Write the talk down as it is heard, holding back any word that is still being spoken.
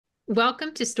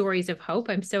welcome to Stories of Hope.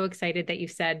 I'm so excited that you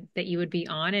said that you would be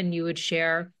on and you would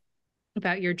share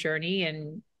about your journey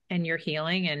and your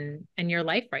healing and your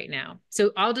life right now.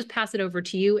 So I'll just pass it over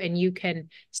to you and you can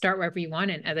start wherever you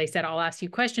want. And as I said, I'll ask you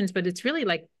questions, but it's really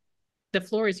like the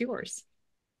floor is yours.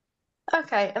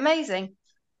 Okay, amazing.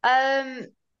 Um,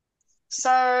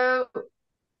 so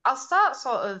I'll start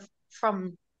sort of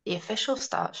from the official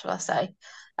start, shall I say?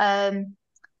 Um,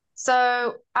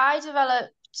 so I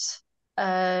developed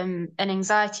an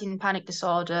anxiety and panic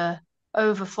disorder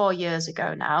over 4 years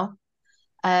ago now.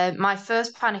 My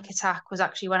first panic attack was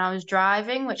actually when I was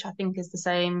driving, which I think is the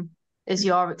same as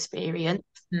your experience.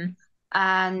 Mhm.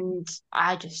 And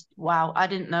wow, I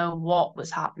didn't know what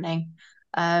was happening.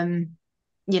 Um,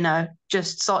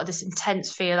 just sort of this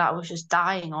intense fear that I was just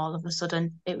dying all of a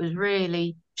sudden. It was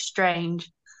really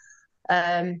strange.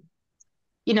 Um,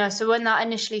 so when that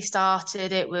initially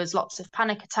started, it was lots of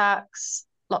panic attacks,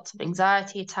 lots of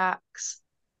anxiety attacks,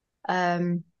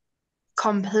 um,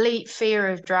 complete fear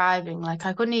of driving. Like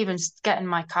I couldn't even get in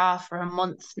my car for a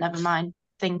month, never mind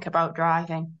think about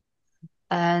driving.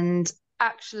 And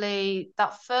actually,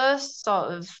 that first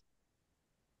sort of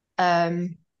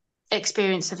um,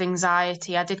 experience of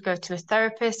anxiety, I did go to a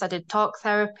therapist, I did talk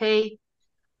therapy,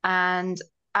 and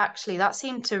actually that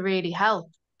seemed to really help.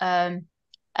 And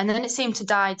then it seemed to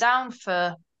die down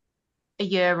for a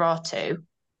year or two.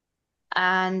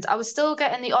 And I was still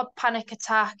getting the odd panic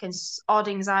attack and odd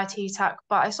anxiety attack,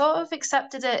 but I sort of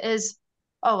accepted it as,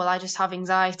 oh, well, I just have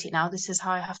anxiety now. This is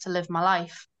how I have to live my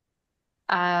life.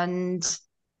 And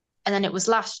and then it was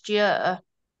last year,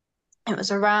 it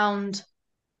was around,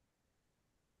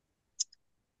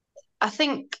 I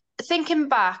think thinking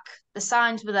back, the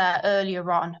signs were there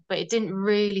earlier on, but it didn't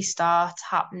really start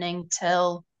happening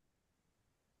till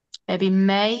maybe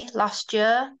May last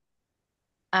year.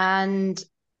 And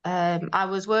I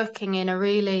was working in a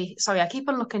really, sorry, I keep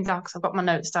on looking down because I've got my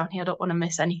notes down here. I don't want to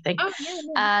miss anything. Oh, yeah,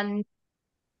 no. And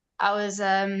I was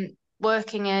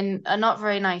working in a not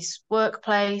very nice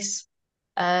workplace.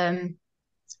 Um,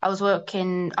 I'm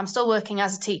still working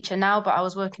as a teacher now, but I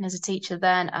was working as a teacher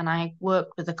then, and I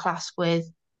worked with a class with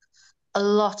a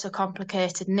lot of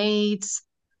complicated needs.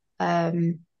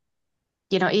 Um,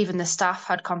 even the staff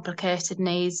had complicated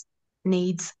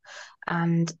needs.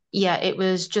 And yeah, it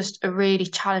was just a really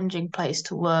challenging place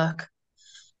to work.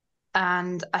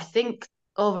 And I think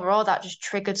overall that just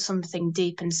triggered something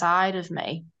deep inside of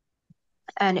me.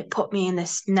 And it put me in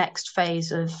this next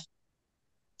phase of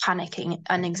panicking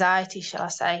and anxiety, shall I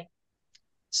say.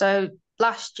 So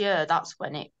last year, that's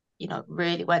when it,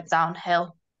 really went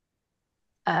downhill.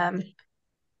 Um,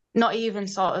 Not even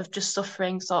sort of just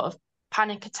suffering sort of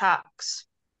panic attacks,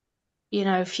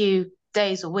 a few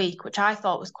days a week, which I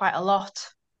thought was quite a lot.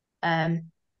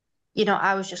 Um,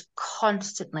 I was just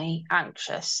constantly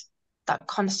anxious, that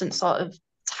constant sort of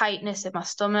tightness in my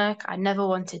stomach. I never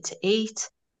wanted to eat.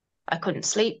 I couldn't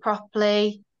sleep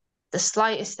properly. The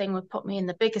slightest thing would put me in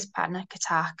the biggest panic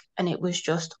attack, and it was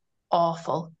just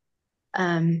awful,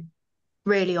 um,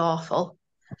 really awful.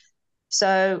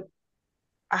 So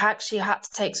I actually had to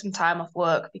take some time off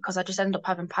work because I just ended up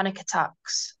having panic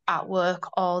attacks at work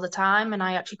all the time, and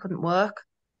I actually couldn't work.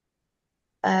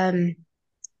 Um,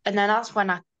 and then that's when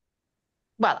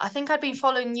I think I'd been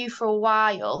following you for a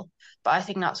while, but I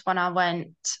think that's when I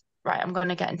went, right, I'm going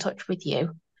to get in touch with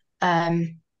you,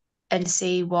 um, and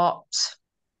see what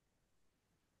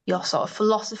your sort of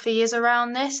philosophy is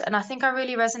around this. And I think I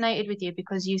really resonated with you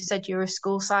because you said you're a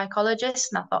school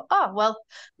psychologist. And I thought, oh, well,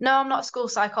 no, I'm not a school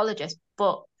psychologist,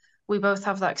 but we both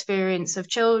have that experience of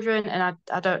children. And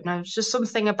I don't know, it's just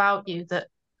something about you that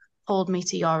pulled me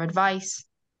to your advice.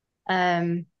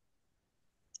 Um,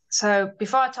 so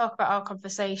before I talk about our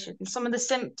conversation, some of the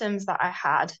symptoms that I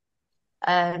had,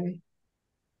 um,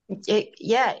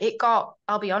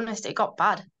 I'll be honest, it got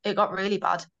bad. It got really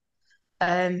bad.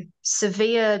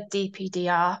 Severe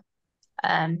DPDR.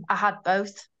 I had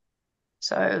both.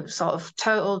 So sort of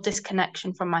total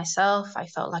disconnection from myself. I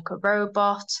felt like a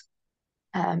robot.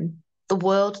 The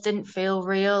world didn't feel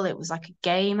real. It was like a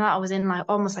game that I was in, like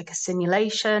almost like a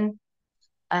simulation.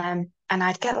 And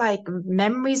I'd get like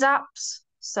memory zaps.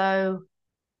 So,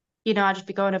 I'd just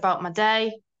be going about my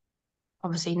day,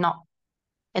 obviously not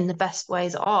in the best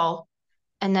ways at all.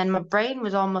 And then my brain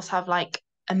would almost have like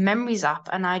a memory zap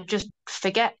and I'd just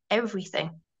forget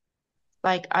everything.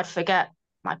 Like I'd forget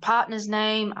my partner's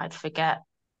name, I'd forget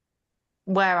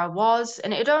where I was,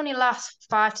 and it'd only last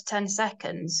 5 to 10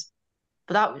 seconds.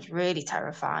 But that was really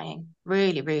terrifying,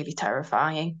 really, really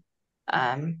terrifying.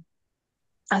 Um,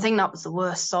 I think that was the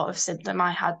worst sort of symptom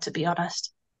I had, to be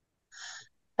honest.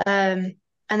 And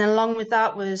then along with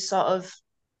that was sort of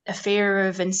a fear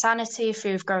of insanity, a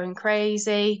fear of going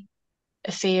crazy,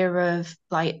 a fear of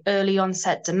like early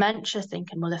onset dementia,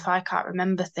 thinking, well, if I can't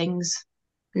remember things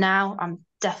now, I'm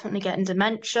definitely getting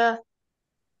dementia.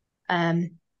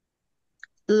 Um,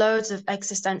 Loads of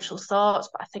existential thoughts,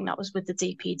 but I think that was with the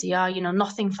DPDR,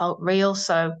 nothing felt real.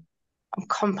 So I'm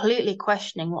completely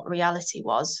questioning what reality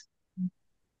was.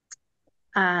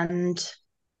 And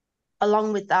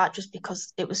along with that, just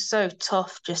because it was so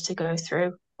tough just to go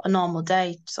through a normal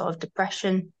day, sort of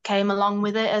depression came along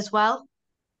with it as well.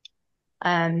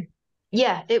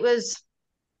 Yeah, it was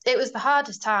the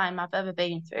hardest time I've ever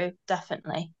been through,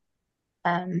 definitely.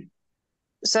 Um,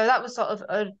 so that was sort of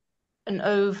an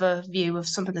overview of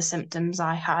some of the symptoms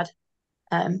I had.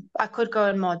 I could go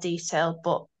in more detail,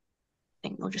 but I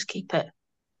think we'll just keep it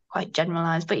quite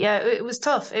generalized. But yeah, it was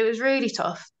tough. It was really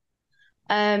tough.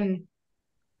 And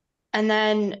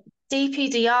then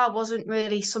DPDR wasn't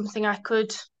really something I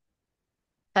could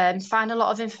find a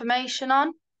lot of information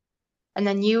on. And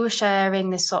then you were sharing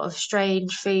this sort of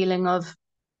strange feeling of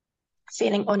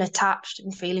feeling unattached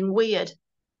and feeling weird.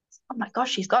 Oh my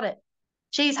gosh, she's got it.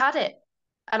 She's had it.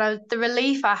 And the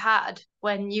relief I had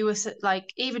when you were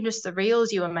like, even just the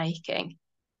reels you were making,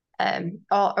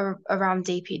 or around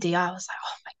DPD, I was like,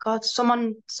 oh my God,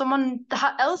 someone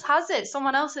else has it.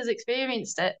 Someone else has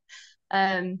experienced it.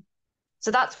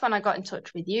 So that's when I got in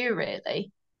touch with you,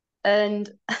 really. And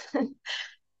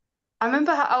I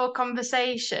remember our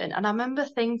conversation, and I remember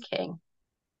thinking,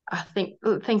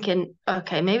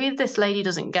 okay, maybe this lady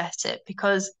doesn't get it,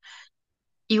 because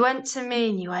you went to me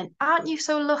and you went, aren't you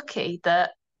so lucky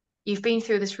that you've been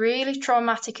through this really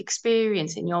traumatic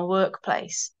experience in your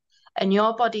workplace and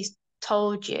your body's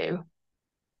told you,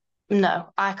 no,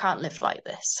 I can't live like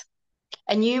this.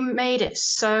 And you made it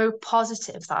so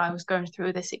positive that I was going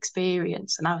through this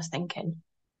experience. And I was thinking,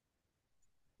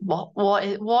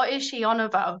 what is she on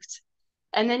about?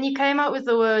 And then you came out with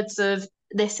the words of,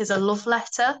 this is a love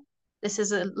letter. This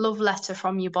is a love letter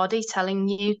from your body telling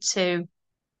you to,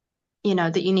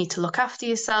 that you need to look after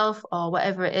yourself or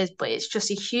whatever it is. But it's just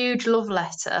a huge love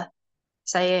letter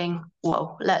saying,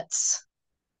 whoa, let's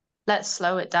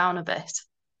slow it down a bit.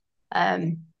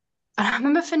 And I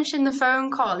remember finishing the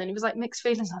phone call and it was like mixed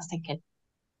feelings. I was thinking,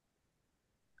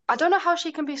 I don't know how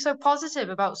she can be so positive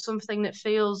about something that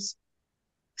feels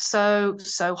so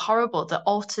horrible, that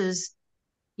alters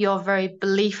your very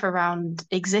belief around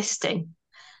existing.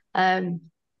 Um,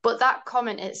 but that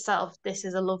comment itself, this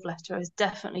is a love letter, has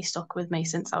definitely stuck with me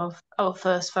since our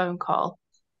first phone call.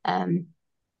 And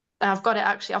I've got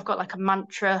like a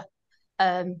mantra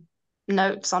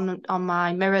notes on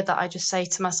my mirror that I just say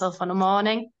to myself on a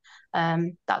morning.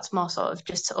 That's more sort of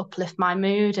just to uplift my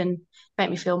mood and make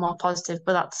me feel more positive.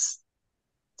 But that's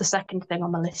the second thing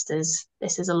on my list, is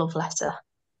this is a love letter.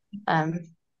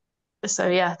 So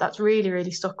yeah, that's really, really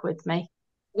stuck with me.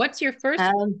 What's your first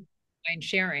Um, mind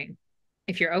sharing,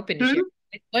 if you're open to share?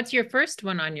 hmm? What's your first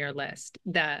one on your list?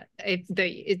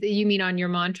 You mean on your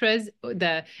mantras?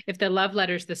 If the love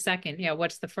letter's the second, yeah,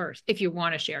 what's the first? If you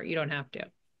want to share, you don't have to.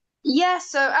 Yeah,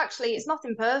 so actually it's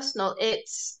nothing personal.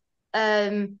 It's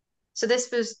so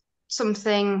this was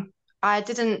something I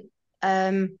didn't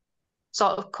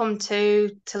sort of come to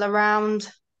till around,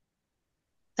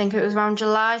 I think it was around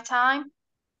July time.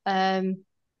 Um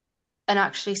and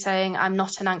actually saying I'm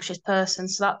not an anxious person.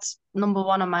 So that's number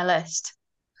one on my list.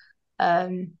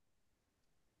 Um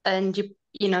and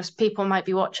people might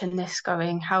be watching this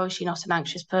going, how is she not an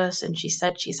anxious person? She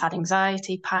said she's had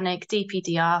anxiety, panic,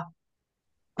 DPDR.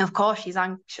 Of course she's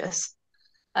anxious.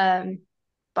 Um,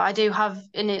 but I do have,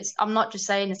 I'm not just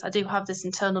saying this, I do have this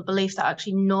internal belief that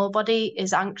actually nobody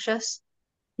is anxious.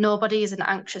 Nobody is an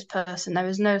anxious person. There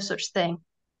is no such thing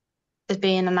as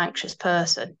being an anxious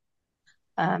person.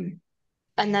 And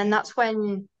then that's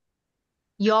when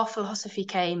your philosophy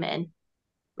came in,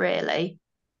 really,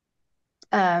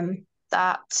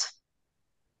 that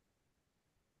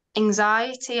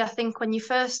anxiety, I think when you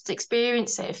first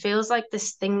experience it, it feels like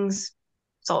this thing's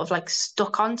sort of like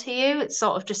stuck onto you. It's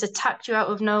sort of just attacked you out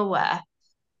of nowhere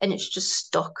and it's just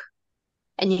stuck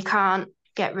and you can't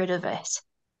get rid of it.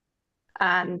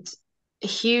 And a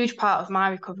huge part of my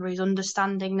recovery is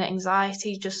understanding that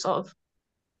anxiety just sort of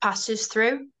passes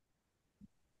through.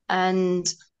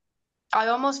 And I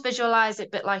almost visualize it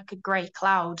a bit like a grey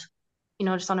cloud,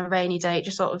 just on a rainy day. It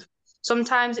just sort of,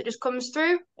 sometimes it just comes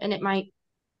through and it might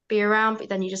be around, but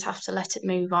then you just have to let it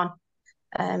move on.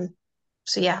 Um,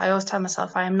 so yeah, I always tell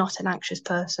myself I am not an anxious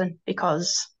person,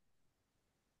 because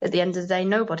at the end of the day,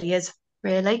 nobody is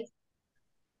really.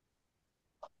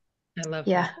 I love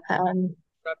Yeah. that.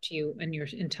 Up to you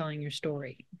in telling your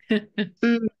story.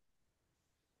 Mm.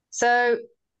 So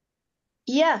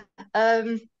Yeah.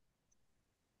 Um,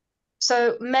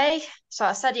 so May, so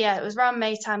I said, yeah, it was around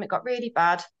May time. It got really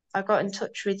bad. I got in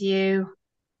touch with you.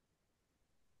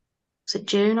 Was it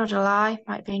June or July?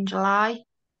 Might have been July,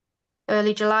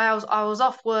 early July. I was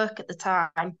off work at the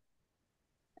time.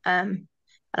 I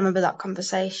remember that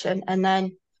conversation. And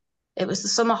then it was the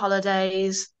summer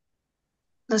holidays.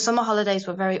 The summer holidays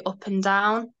were very up and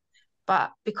down,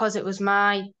 but because it was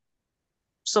my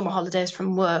summer holidays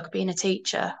from work, being a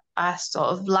teacher, I sort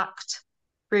of lacked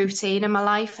routine in my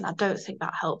life, and I don't think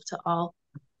that helped at all,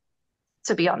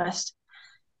 to be honest.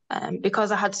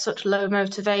 Because I had such low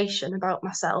motivation about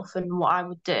myself and what I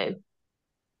would do,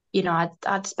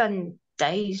 I'd spend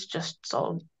days just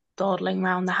sort of dawdling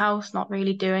around the house, not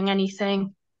really doing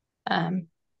anything. Um,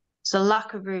 so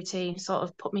lack of routine sort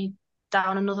of put me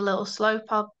down another little slope,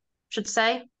 I should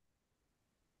say.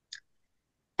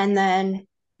 And then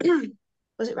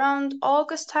was it around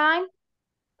August time?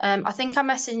 I think I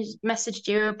messaged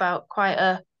you about quite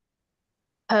a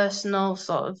personal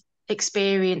sort of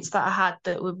experience that I had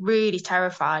that would really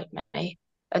terrified me.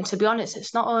 And to be honest,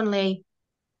 it's not only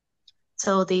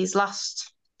till this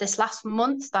last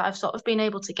month that I've sort of been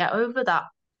able to get over that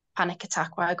panic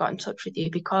attack where I got in touch with you,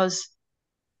 because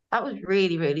that was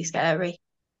really, really scary.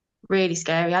 Really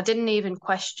scary. I didn't even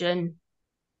question,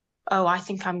 oh, I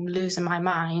think I'm losing my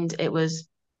mind. It was,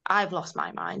 I've lost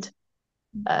my mind.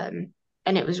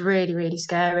 And it was really, really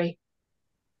scary.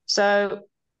 So,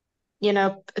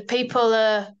 people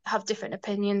have different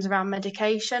opinions around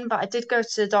medication, but I did go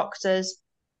to the doctors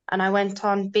and I went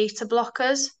on beta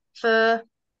blockers for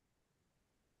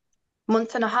a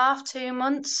month and a half, 2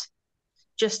 months,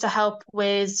 just to help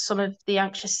with some of the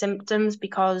anxious symptoms,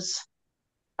 because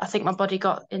I think my body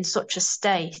got in such a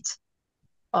state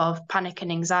of panic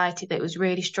and anxiety that it was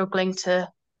really struggling to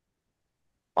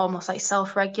almost like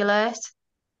self-regulate.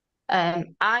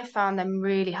 I found them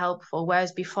really helpful,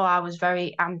 whereas before I was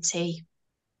very anti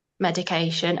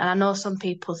medication. And I know some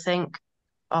people think,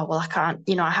 oh, well, I can't,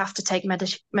 I have to take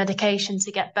medication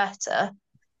to get better.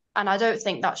 And I don't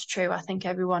think that's true. I think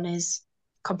everyone is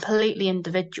completely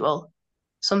individual.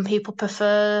 Some people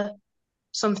prefer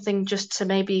something just to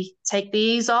maybe take the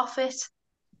ease off it.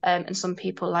 And some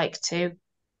people like to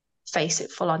face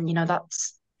it full on.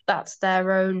 That's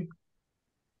their own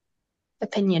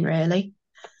opinion, really.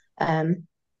 Um,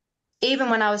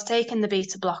 Even when I was taking the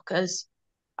beta blockers,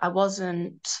 I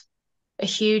wasn't a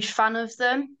huge fan of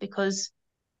them, because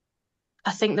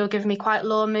I think they were giving me quite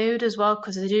low mood as well,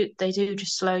 because they do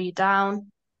just slow you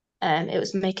down. It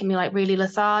was making me like really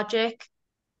lethargic,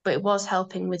 but it was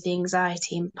helping with the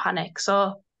anxiety and panic.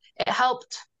 So it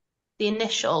helped the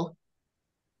initial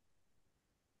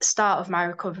start of my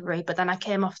recovery, but then I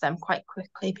came off them quite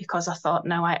quickly because I thought,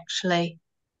 no, I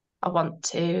want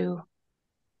to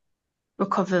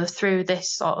recover through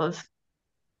this sort of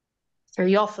through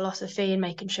your philosophy, and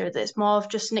making sure that it's more of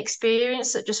just an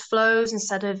experience that just flows,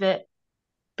 instead of it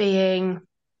being,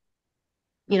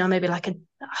 maybe like I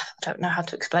don't know how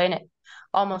to explain it,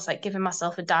 almost like giving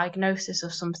myself a diagnosis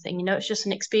of something. It's just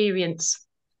an experience,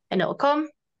 and it'll come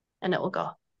and it will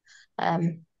go.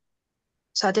 Um,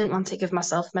 so I didn't want to give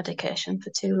myself medication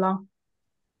for too long.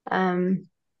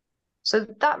 So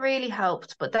that really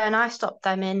helped. But then I stopped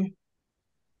them in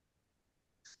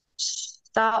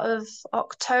start of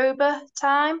October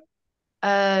time.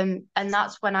 And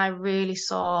that's when I really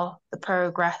saw the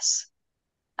progress.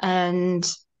 And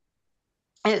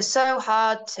it's so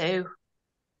hard to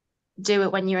do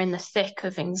it when you're in the thick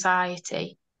of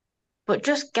anxiety, but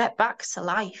just get back to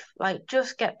life, like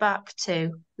just get back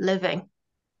to living.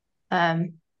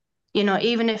 Um,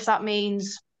 even if that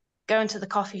means going to the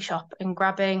coffee shop and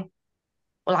grabbing,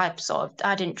 well,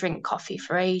 I didn't drink coffee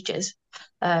for ages,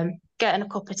 getting a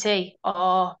cup of tea,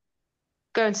 or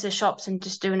going to the shops and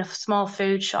just doing a small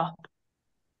food shop.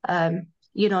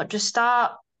 Just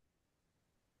start,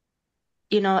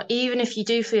 even if you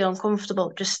do feel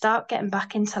uncomfortable, just start getting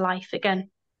back into life again.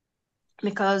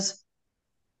 Because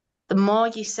the more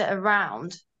you sit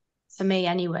around, for me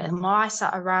anyway, the more I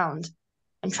sat around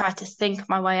and tried to think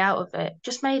my way out of it,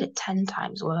 just made it 10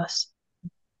 times worse.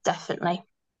 Definitely.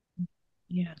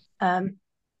 Yeah. And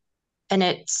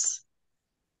it's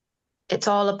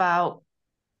all about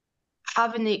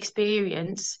having the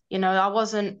experience. I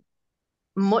wasn't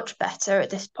much better at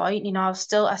this point. I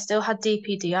still had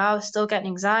DPDR, I was still getting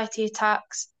anxiety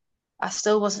attacks. I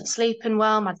still wasn't sleeping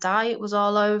well. My diet was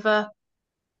all over.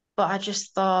 But I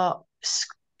just thought,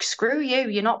 screw you.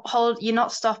 You're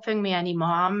not stopping me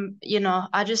anymore.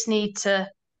 I just need to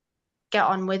get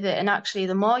on with it. And actually,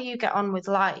 the more you get on with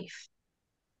life,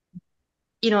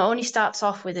 it only starts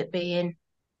off with it being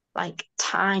like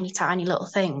tiny, tiny little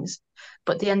things.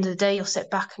 But at the end of the day, you'll sit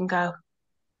back and go,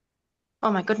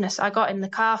 oh my goodness, I got in the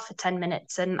car for 10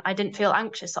 minutes and I didn't feel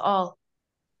anxious at all.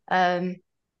 Um,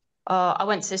 or I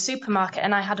went to the supermarket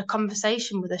and I had a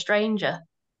conversation with a stranger,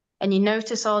 and you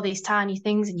notice all these tiny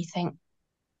things and you think,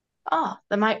 oh,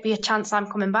 there might be a chance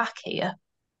I'm coming back here.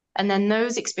 And then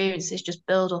those experiences just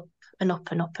build up and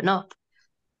up and up and up.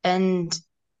 And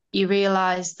you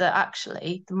realize that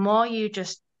actually, the more you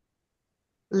just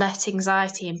let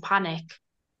anxiety and panic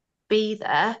be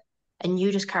there and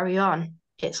you just carry on,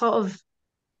 it sort of,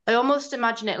 I almost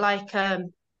imagine it like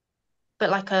but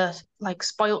like a like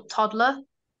spoilt toddler.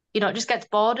 You know, it just gets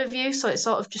bored of you, so it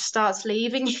sort of just starts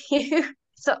leaving you.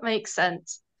 Does that make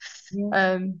sense?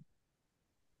 Yeah. Um,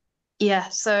 yeah,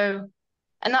 so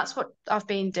and that's what I've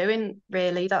been doing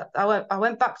really. That I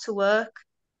went back to work.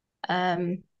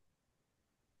 Um,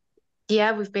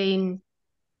 yeah, we've been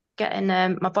getting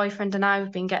my boyfriend and I,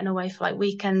 we've been getting away for like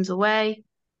weekends away.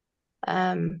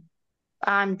 Um,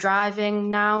 I'm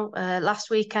driving now. Last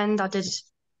weekend I did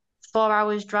 4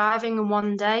 hours driving in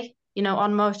one day, you know,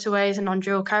 on motorways and on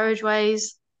dual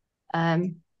carriageways.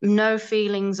 No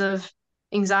feelings of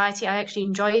anxiety. I actually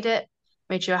enjoyed it.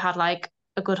 Made sure I had like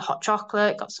a good hot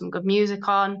chocolate, got some good music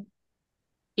on,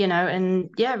 you know, and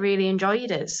yeah, really enjoyed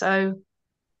it. So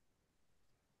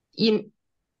you,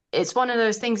 it's one of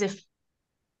those things. If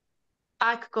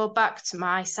I could go back to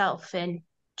myself in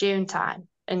June time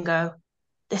and go,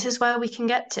 this is where we can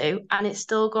get to, and it's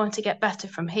still going to get better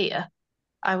from here,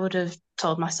 I would have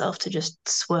told myself to just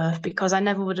swerve because I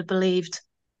never would have believed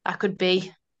I could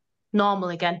be normal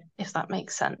again, if that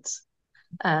makes sense.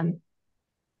 Um,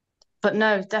 but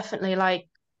no, definitely like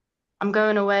I'm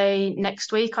going away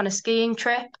next week on a skiing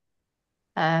trip.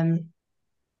 Um,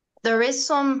 there is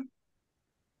some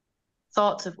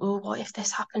thoughts of, oh, what if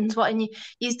this happens? What? And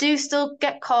you do still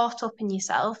get caught up in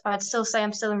yourself. I'd still say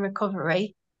I'm still in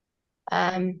recovery.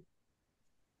 Um,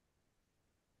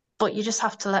 but you just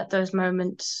have to let those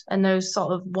moments and those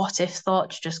sort of what if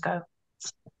thoughts just go,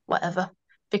 whatever,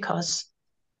 because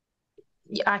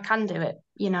I can do it.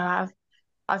 You know,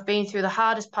 I've been through the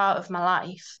hardest part of my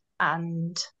life,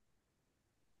 and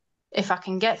if I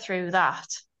can get through that,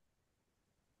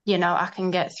 you know, I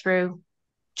can get through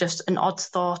just an odd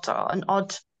thought or an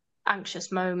odd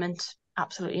anxious moment.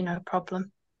 Absolutely no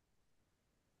problem.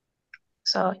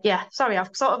 So yeah, sorry, I've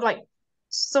sort of like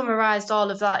summarized all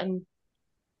of that in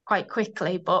quite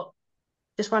quickly, but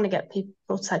just want to get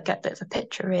people to get a bit of a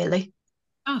picture, really.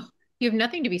 Oh, you have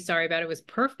nothing to be sorry about. It was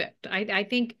perfect. I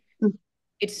think Mm.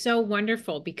 it's so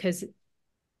wonderful because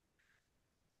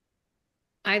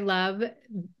I love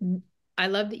I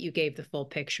love that you gave the full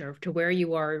picture to where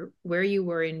you are, where you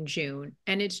were in June,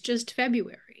 and it's just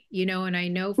February, you know, and I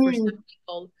know for some Mm.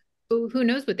 people who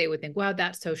knows what they would think, wow,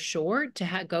 that's so short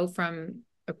to go from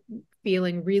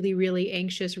feeling really, really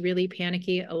anxious, really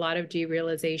panicky, a lot of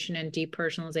derealization and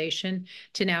depersonalization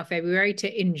to now February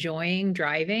to enjoying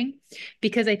driving.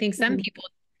 Because I think some Mm. people,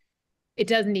 it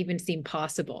doesn't even seem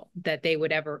possible that they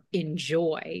would ever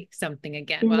enjoy something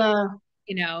again. Well, No.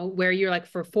 you know, where you're like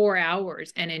for 4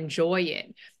 hours and enjoy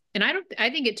it. And I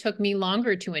think it took me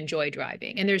longer to enjoy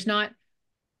driving. And there's not,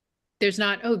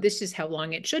 oh, this is how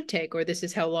long it should take, or this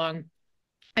is how long.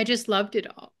 I just loved it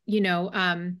all, you know.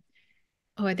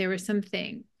 Oh, there was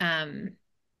something. There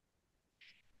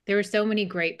were so many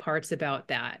great parts about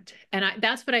that. And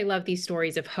that's what I love these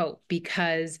stories of hope,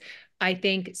 because I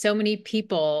think so many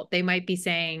people, they might be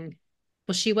saying,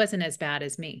 well, she wasn't as bad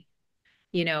as me,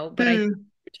 you know, but I Mm.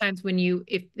 times when you,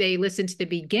 if they listen to the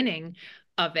beginning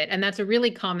of it, and that's a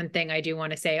really common thing I do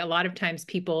want to say, a lot of times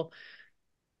people,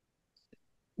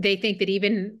 they think that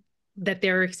even that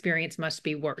their experience must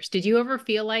be worse. Did you ever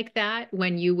feel like that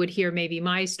when you would hear maybe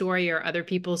my story or other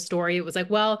people's story? It was like,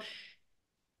 well,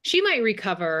 she might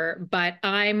recover, but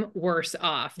I'm worse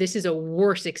off. This is a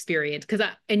worse experience.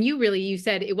 And you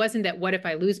said it wasn't that, what if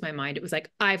I lose my mind? It was like,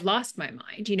 I've lost my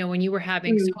mind. You know, when you were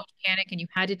having so Mm. much panic and you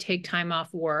had to take time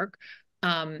off work.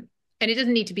 And it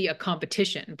doesn't need to be a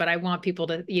competition, but I want people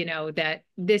to, you know, that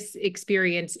this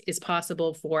experience is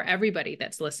possible for everybody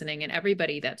that's listening and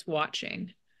everybody that's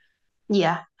watching.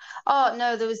 Yeah. Oh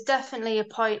no, there was definitely a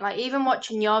point, like even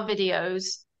watching your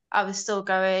videos, I was still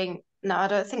going, no, I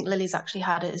don't think Lily's actually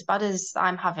had it as bad as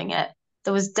I'm having it.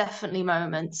 There was definitely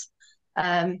moments.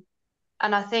 Um,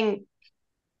 and I think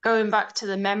going back to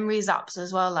the memory zaps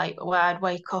as well, like where I'd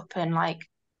wake up and like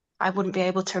I wouldn't be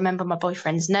able to remember my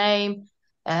boyfriend's name.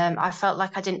 I felt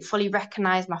like I didn't fully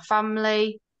recognize my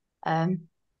family. Um,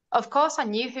 of course, I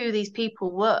knew who these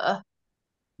people were,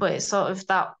 but it's sort of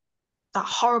that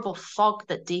horrible fog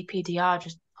that DPDR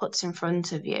just puts in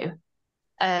front of you.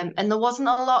 And there wasn't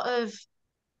a lot of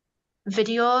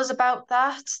videos about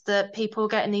that people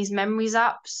getting these memory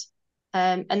zaps.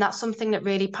 And that's something that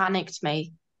really panicked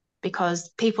me because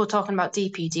people were talking about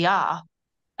DPDR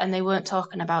and they weren't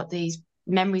talking about these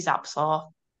memory zaps or,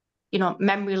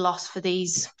 memory loss for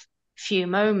these few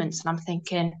moments. And I'm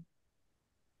thinking,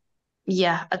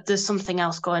 yeah, there's something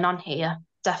else going on here,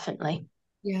 definitely.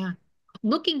 Yeah.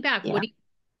 Looking back, Yeah.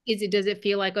 does it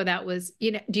feel like, oh, that was,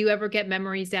 do you ever get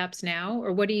memory zaps now?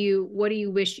 Or what do you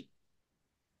wish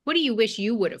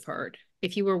you would have heard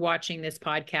if you were watching this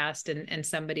podcast and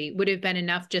somebody would have been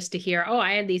enough just to hear, oh,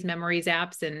 I had these memory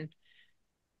zaps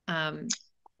um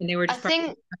and they were I just part of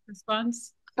think the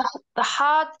response? the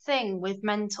hard thing with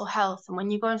mental health and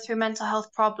when you're going through mental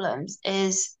health problems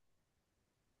is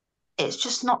it's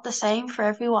just not the same for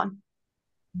everyone.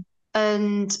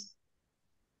 And,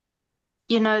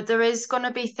 there is going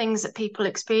to be things that people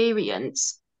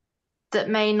experience that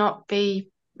may not be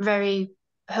very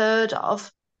heard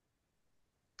of,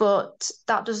 but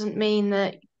that doesn't mean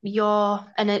that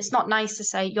and it's not nice to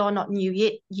say you're not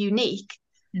unique.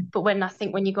 But I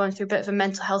think when you're going through a bit of a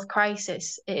mental health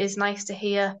crisis, it is nice to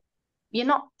hear you're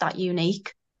not that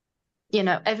unique.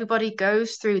 Everybody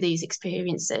goes through these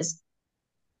experiences.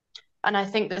 And I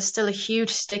think there's still a huge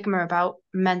stigma about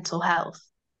mental health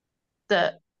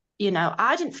that,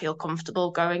 I didn't feel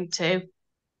comfortable going to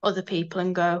other people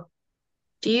and go,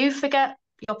 do you forget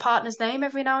your partner's name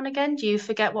every now and again? Do you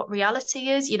forget what reality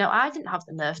is? I didn't have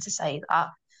the nerve to say that.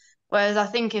 Whereas I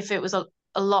think if it was a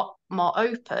lot more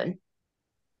open,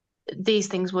 these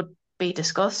things would be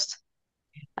discussed.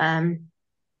 Um,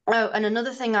 oh, and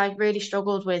another thing I really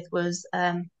struggled with was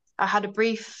I had a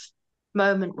brief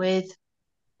moment with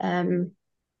um,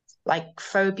 like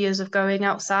phobias of going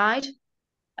outside.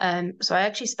 So I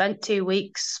actually spent 2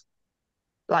 weeks,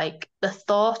 like the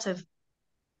thought of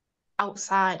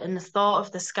outside and the thought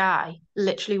of the sky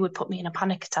literally would put me in a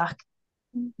panic attack.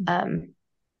 Um,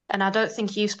 and I don't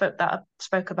think you spoke about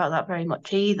that very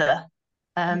much either.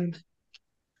 Um,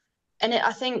 and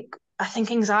I think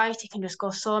anxiety can just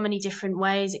go so many different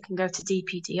ways. It can go to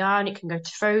DPDR and it can go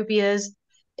to phobias.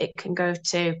 It can go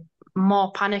to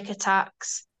more panic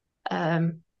attacks.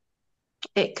 Um,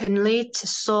 it can lead to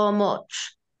so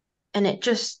much, and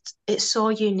it's so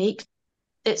unique.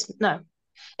 It's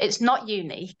not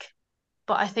unique,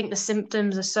 but I think the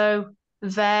symptoms are so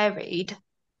varied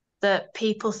that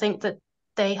people think that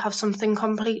they have something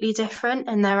completely different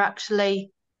and they're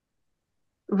actually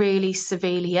really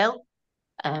severely ill.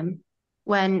 Um,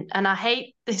 and I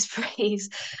hate this phrase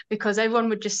because everyone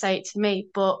would just say it to me,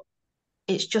 but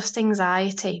it's just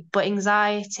anxiety. But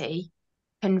anxiety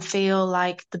can feel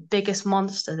like the biggest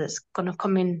monster that's going to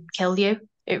come and kill you.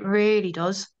 It really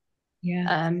does.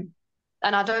 Yeah.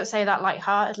 And I don't say that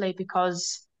lightheartedly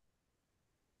because,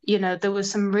 there was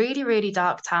some really, really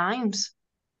dark times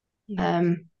Yeah.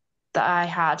 um, that I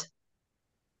had.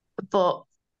 But,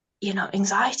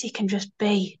 anxiety can just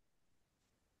be,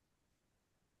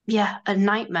 yeah, a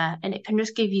nightmare. And it can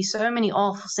just give you so many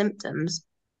awful symptoms.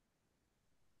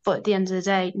 But at the end of the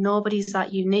day, nobody's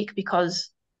that unique because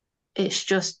it's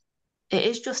just, it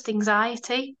is just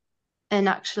anxiety. And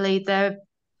actually,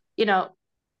 you know,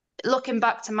 looking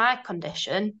back to my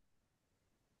condition,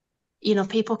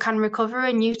 people can recover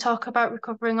and you talk about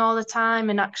recovering all the time.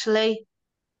 And actually,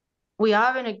 we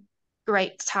are in a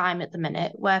great time at the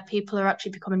minute where people are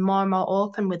actually becoming more and more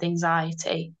open with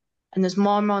anxiety. And there's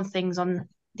more and more things on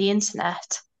the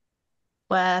internet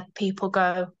where people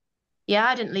go, yeah,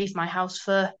 I didn't leave my house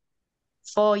for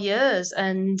 4 years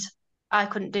and I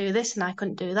couldn't do this and I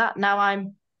couldn't do that. Now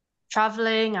I'm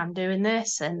traveling, I'm doing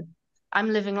this and I'm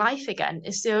living life again.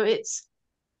 It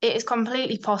is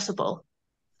completely possible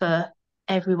for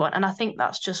everyone. And I think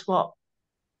that's just what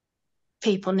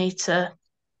people need to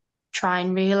try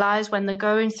and realize when they're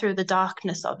going through the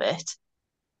darkness of it.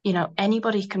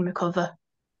 Anybody can recover,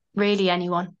 really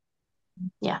anyone.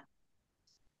 Yeah.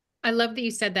 I love that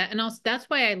you said that. And also, that's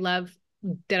why I love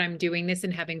that I'm doing this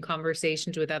and having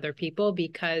conversations with other people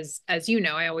because, as you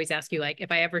know, I always ask you, like,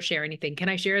 if I ever share anything, can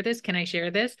I share this? Can I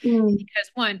share this? Mm, Because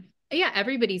one, yeah,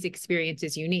 everybody's experience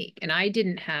is unique. And I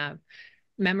didn't have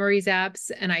memories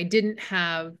apps and I didn't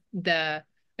have I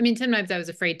mean, sometimes I was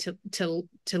afraid to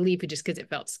leave it just because it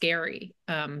felt scary.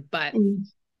 But mm,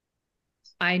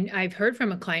 I've heard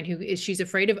from a client she's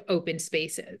afraid of open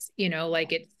spaces,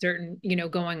 like it's certain,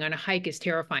 going on a hike is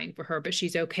terrifying for her, but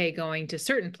she's okay going to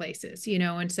certain places,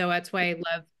 and so that's why I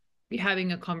love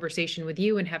having a conversation with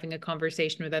you and having a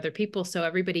conversation with other people. So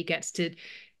everybody gets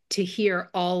to hear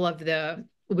all of the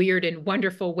weird and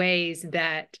wonderful ways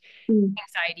that mm,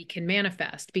 anxiety can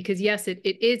manifest. Because yes, it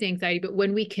is anxiety, but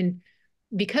when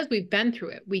because we've been through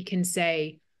it, we can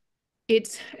say,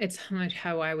 it's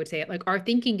how I would say it. Like our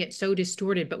thinking gets so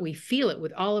distorted, but we feel it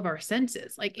with all of our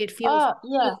senses. Like it feels Oh, so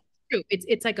yeah. true.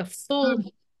 It's like a full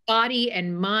Mm, body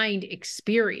and mind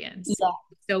experience. yeah.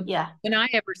 So Yeah. when I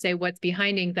ever say what's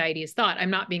behind anxiety is thought, I'm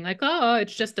not being like, oh,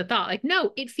 it's just a thought. Like,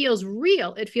 no, it feels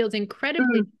real. It feels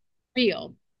incredibly Mm,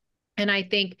 real. And I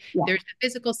think yeah. there's the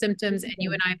physical symptoms, and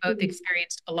you and I both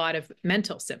experienced a lot of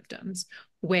mental symptoms,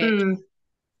 which Mm,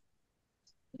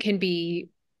 can be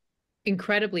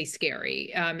incredibly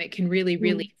scary. It can really, mm,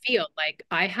 really feel like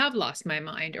I have lost my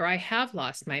mind or I have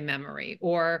lost my memory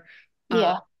or uh,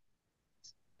 yeah.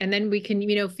 and then we can,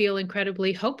 feel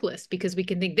incredibly hopeless because we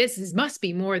can think this is must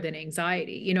be more than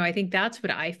anxiety. I think that's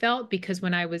what I felt because I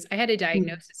had a Mm,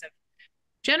 diagnosis of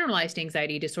generalized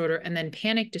anxiety disorder and then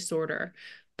panic disorder.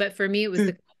 But for me, it was mm,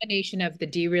 the combination of the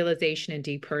derealization and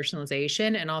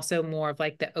depersonalization and also more of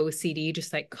like the OCD,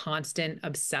 just like constant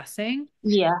obsessing.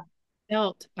 yeah. I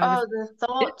was Oh, the It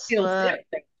thoughts feels were,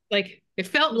 different. Like it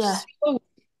felt yeah.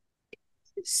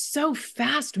 so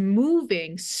fast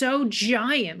moving, so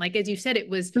giant. Like as you said, it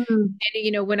was, Mm,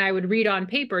 when I would read on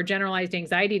paper generalized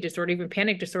anxiety disorder, even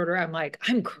panic disorder, I'm like,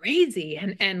 I'm crazy.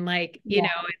 And like, yeah.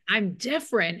 I'm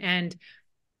different. And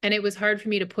it was hard for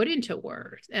me to put into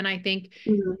words. And I think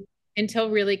Mm, until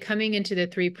really coming into the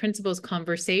three principles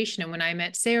conversation, and when I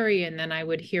met Sari, and then I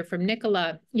would hear from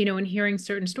Nicola, and hearing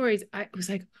certain stories, I was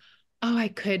like, oh,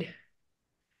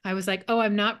 I was like, oh,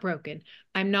 I'm not broken.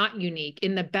 I'm not unique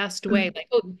in the best way. mm, Like,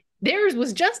 oh, theirs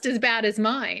was just as bad as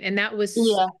mine. And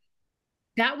yeah.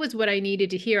 that was what I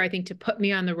needed to hear, I think, to put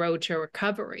me on the road to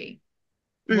recovery.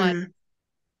 What Mm,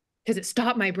 Because it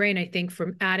stopped my brain, I think,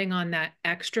 from adding on that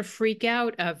extra freak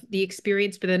out of the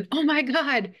experience, but then, oh my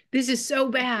God, this is so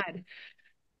bad.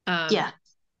 Um, yeah.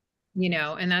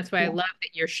 and that's why I Yeah. love that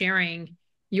you're sharing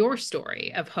your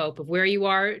story of hope of where you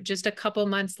are just a couple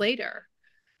months later.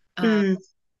 Um, Mm,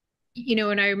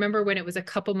 and I remember when it was a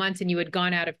couple months and you had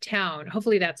gone out of town.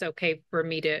 Hopefully that's okay for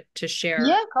me to share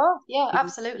yeah, cool. Yeah,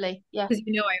 absolutely. Yeah. because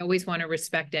I always want to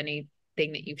respect anything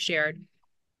that you've shared.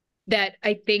 That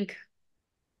I think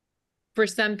for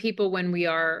some people when we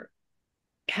are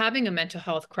having a mental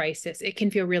health crisis, it can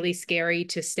feel really scary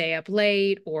to stay up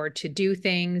late or to do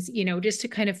things, just to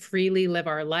kind of freely live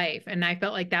our life. And I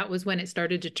felt like that was when it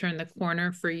started to turn the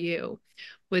corner for you.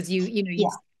 Was you Yeah.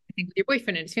 I think with your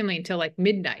boyfriend and his family until like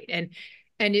midnight, and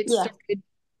it Yeah. started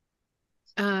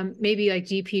maybe like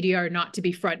GPDR not to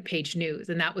be front page news.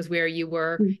 And that was where you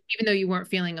were, Mm, even though you weren't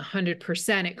feeling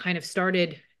 100%, it kind of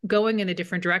started going in a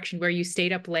different direction where you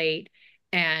stayed up late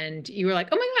and you were like,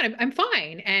 oh my God, I'm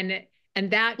fine. And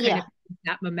that kind yeah. of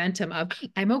that momentum of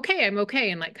I'm okay.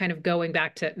 And like kind of going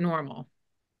back to normal.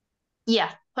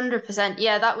 Yeah. 100%.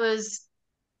 Yeah, that was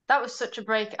such a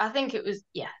break. I think it was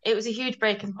a huge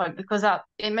breaking point because that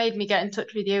it made me get in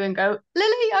touch with you and go,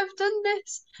 Lily, I've done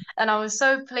this. And I was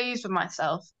so pleased with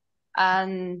myself.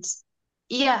 And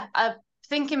yeah,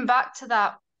 thinking back to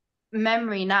that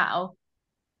memory now,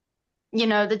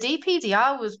 the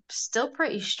DPDR was still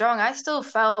pretty strong. I still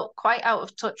felt quite out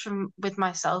of touch with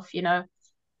myself,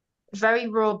 very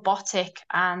robotic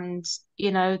and,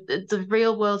 the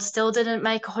real world still didn't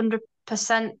make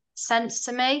 100% sense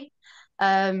to me.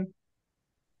 Um,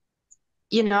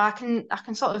 I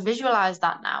can sort of visualize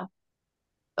that now.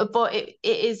 But it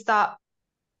is that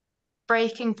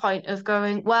breaking point of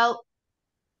going, well,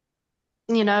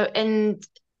 and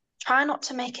try not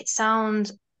to make it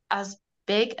sound as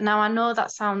big. Now I know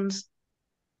that sounds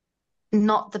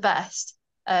not the best.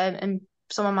 And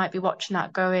someone might be watching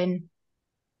that going,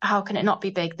 how can it not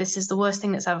be big? This is the worst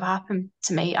thing that's ever happened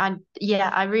to me. Yeah,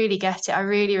 I really get it. I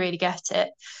really, really get it.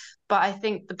 But I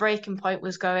think the breaking point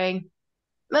was going,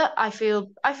 I feel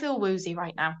woozy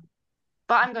right now,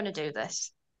 but I'm going to do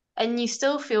this. And you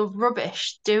still feel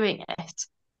rubbish doing it.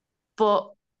 But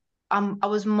I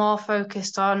was more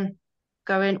focused on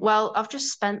going, well, I've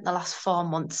just spent the last 4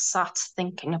 months sat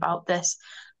thinking about this.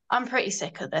 I'm pretty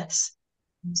sick of this.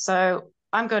 So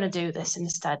I'm going to do this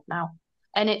instead now.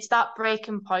 And it's that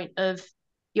breaking point of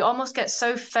you almost get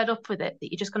so fed up with it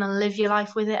that you're just going to live your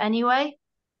life with it anyway.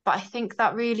 But I think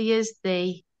that really is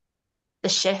the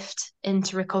shift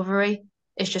into recovery.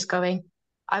 It's just going,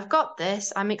 I've got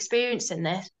this, I'm experiencing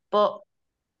this, but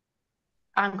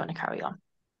I'm going to carry on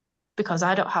because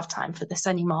I don't have time for this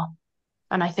anymore.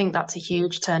 And I think that's a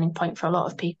huge turning point for a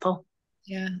lot of people.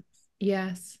 Yeah.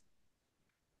 Yes.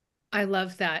 I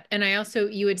love that. And I also,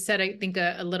 you had said, I think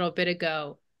a little bit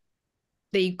ago,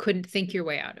 that you couldn't think your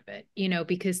way out of it,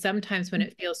 because sometimes when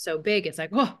it feels so big, it's like,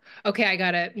 oh, okay, I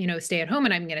gotta, stay at home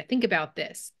and I'm gonna think about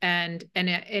this.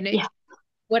 Yeah.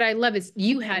 What I love is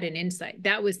you had an insight.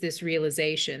 That was this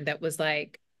realization that was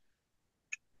like,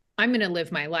 I'm going to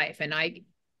live my life. And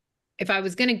if I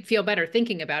was going to feel better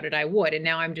thinking about it, I would. And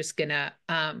now I'm just going to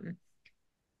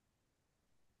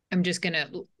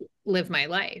live my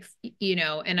life,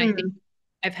 and I think Mm.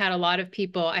 I've had a lot of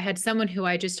people. I had someone who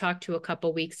I just talked to a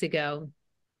couple weeks ago,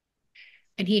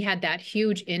 and he had that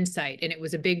huge insight, and it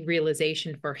was a big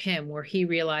realization for him where he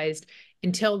realized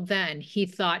until then he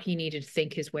thought he needed to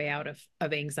think his way out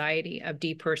of anxiety, of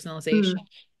depersonalization. Mm.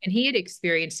 And he had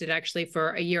experienced it actually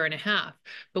for a year and a half.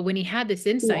 But when he had this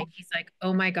Yeah. insight, he's like,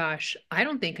 oh my gosh, I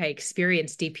don't think I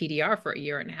experienced DPDR for a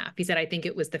year and a half. He said, I think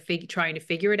it was the trying to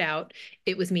figure it out.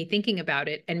 It was me thinking about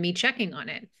it and me checking on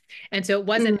it. And so it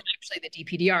wasn't Mm. actually the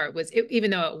DPDR. It was, even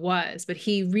though it was, but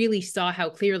he really saw how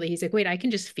clearly he's like, wait, I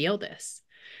can just feel this.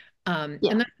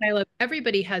 Yeah. And that's what I love.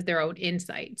 Everybody has their own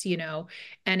insights,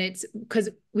 and it's because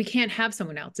we can't have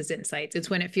someone else's insights. It's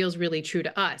when it feels really true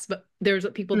to us. But there's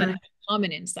people that have Mm.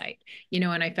 common insight,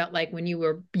 and I felt like when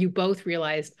you both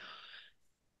realized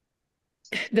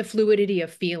the fluidity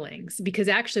of feelings, because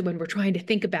actually when we're trying to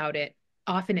think about it,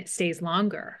 often it stays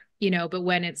longer, but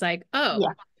when it's like, oh,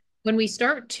 Yeah. when we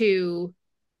start to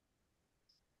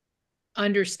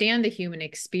understand the human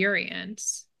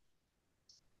experience,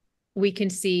 we can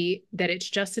see that it's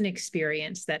just an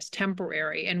experience that's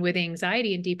temporary. And with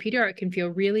anxiety and DPDR, it can feel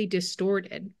really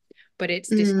distorted, but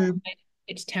Mm.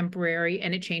 it's temporary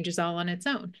and it changes all on its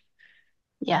own.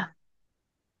 Yeah.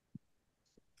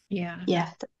 Yeah.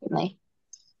 Yeah, definitely.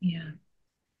 Yeah.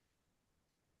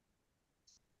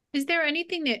 Is there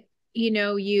anything that,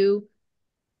 you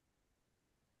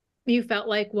felt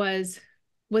like was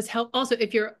help also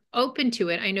if you're open to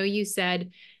it? I know you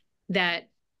said that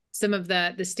some of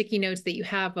the sticky notes that you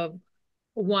have of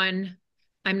one,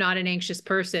 I'm not an anxious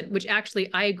person, which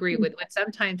actually I agree Mm. with. When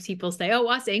sometimes people say, oh,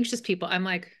 us anxious people, I'm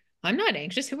like, I'm not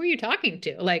anxious. Who are you talking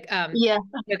to? Like, Yeah.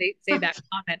 they say that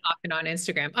comment often on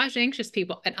Instagram, us anxious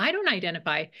people. And I don't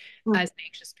identify Mm. as an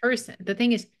anxious person. The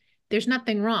thing is, there's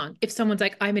nothing wrong. If someone's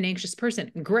like, I'm an anxious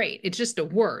person, great. It's just a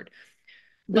word.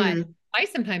 But Mm. I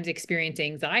sometimes experience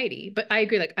anxiety, but I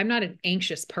agree, like I'm not an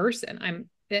anxious person.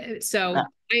 So No.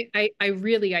 I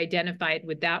really identified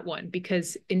with that one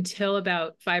because until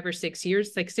about 5 or 6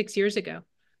 years, like 6 years ago,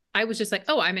 I was just like,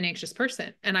 oh, I'm an anxious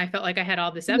person. And I felt like I had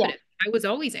all this Yeah. evidence. I was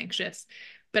always anxious.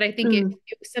 But I think Mm.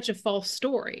 it was such a false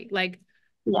story. Like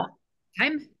Yeah.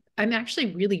 I'm I'm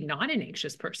actually really not an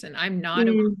anxious person. I'm not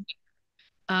a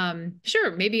Mm.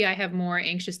 sure, maybe I have more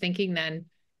anxious thinking than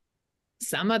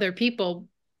some other people,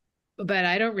 but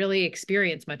I don't really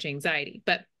experience much anxiety.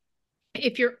 But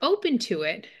if you're open to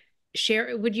it,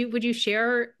 share, would you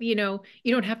share, you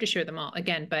don't have to share them all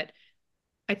again, but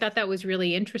I thought that was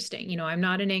really interesting. I'm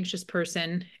not an anxious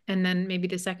person. And then maybe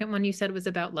the second one you said was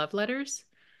about love letters.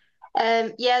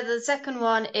 Yeah, the second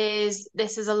one is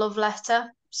this is a love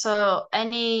letter. So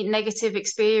any negative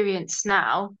experience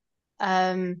now,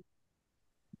 um,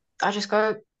 I just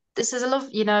go, this is a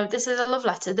love, this is a love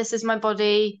letter. This is my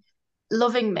body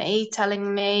loving me,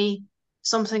 telling me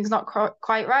something's not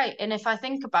quite right. And if I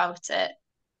think about it,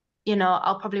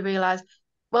 I'll probably realize,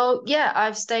 well, yeah,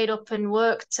 I've stayed up and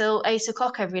worked till 8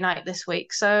 o'clock every night this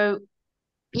week. So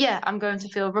yeah, I'm going to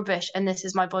feel rubbish. And this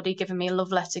is my body giving me a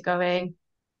love letter going,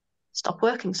 stop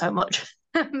working so much.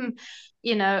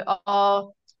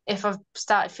 Or if I've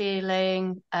started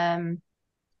feeling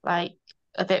like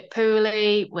a bit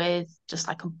poorly with just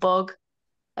like a bug,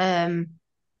 um,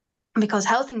 because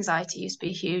health anxiety used to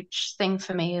be a huge thing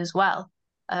for me as well.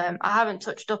 I haven't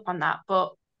touched up on that,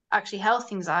 but actually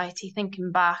health anxiety,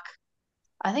 thinking back,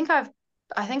 I think I've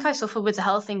I think I suffered with the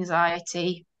health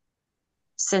anxiety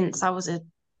since I was a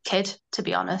kid, to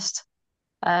be honest.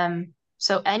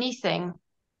 So anything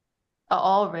at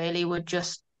all really would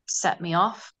just set me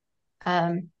off.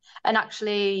 Um, and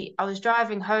actually, I was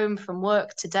driving home from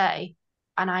work today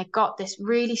and I got this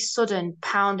really sudden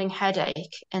pounding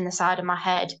headache in the side of my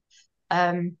head.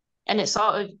 And it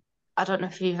sort of, I don't know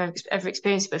if you've ever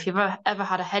experienced it, but if you've ever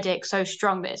had a headache so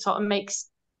strong that it sort of makes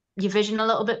your vision a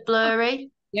little bit Oh, blurry.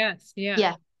 yes. Yeah.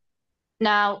 Yeah.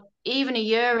 Now, even a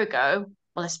year ago,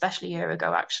 well, especially a year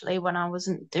ago, actually, when I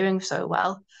wasn't doing so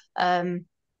well,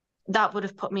 that would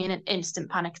have put me in an instant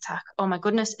panic attack. Oh my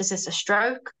goodness, is this a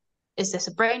stroke? Is this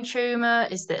a brain tumor?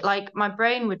 Is that like my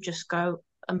brain would just go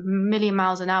a million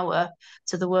miles an hour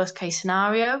to the worst case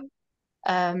scenario?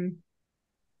 Um,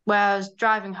 where I was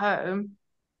driving home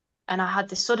and I had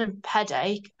this sudden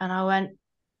headache, and I went,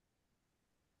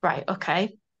 right,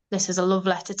 okay, this is a love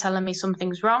letter telling me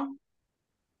something's wrong.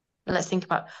 Let's think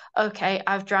about, okay,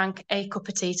 I've drank a cup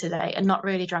of tea today and not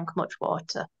really drank much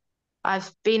water. I've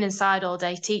been inside all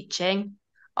day teaching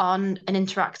on an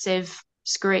interactive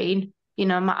screen.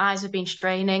 My eyes have been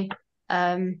straining.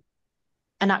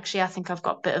 and actually I think I've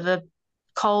got a bit of a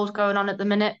cold going on at the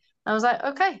minute. I was like,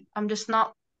 okay, I'm just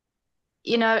not,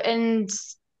 and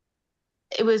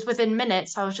it was within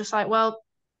minutes. I was just like, well,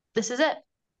 this is it.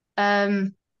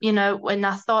 When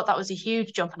I thought that was a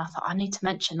huge jump, and I thought I need to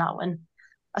mention that when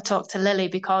I talked to Lily,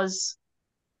 because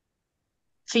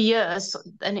for years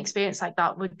an experience like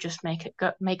that would just make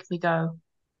me go,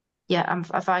 yeah,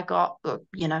 have I got,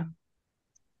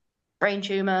 brain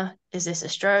tumor? Is this a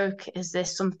stroke? Is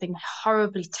this something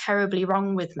horribly, terribly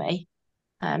wrong with me?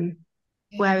 Um,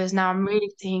 Yeah. Whereas now I'm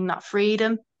really seeing that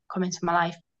freedom come into my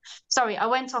life. Sorry, I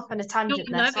went off on a No, tangent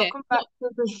I there, love so I'll it. come back Well, to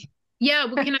the yeah,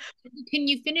 well, can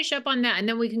you finish up on that and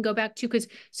then we can go back to because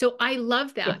so I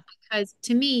love yeah. that because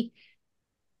to me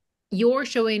you're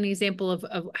showing an example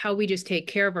of how we just take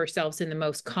care of ourselves in the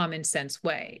most common sense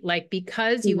way. Like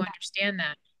because you Mm. understand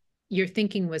that your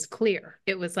thinking was clear.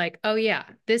 It was like, oh yeah,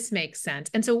 this makes sense.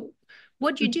 And so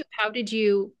what'd you do? How did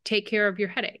you take care of your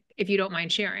headache, if you don't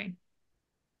mind sharing?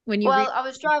 When you read Well, I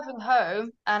was driving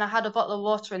home and I had a bottle of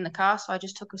water in the car, so I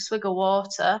just took a swig of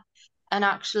water, and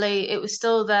actually it was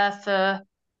still there for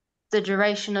the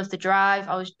duration of the drive.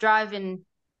 I was driving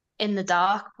in the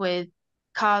dark with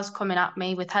cars coming at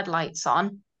me with headlights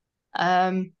on.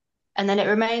 Um, and then it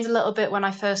remained a little bit when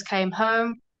I first came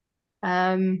home.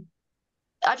 Um,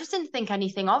 I just didn't think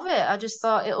anything of it. I just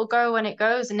thought it'll go when it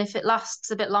goes, and if it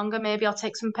lasts a bit longer, maybe I'll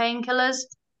take some painkillers.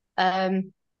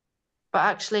 Um, but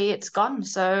actually, it's gone.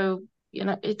 So,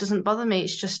 it doesn't bother me.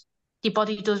 It's just your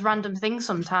body does random things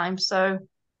sometimes. So,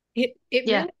 it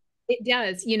yeah. really it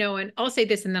does, you know, and I'll say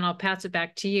this and then I'll pass it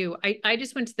back to you. I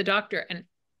just went to the doctor and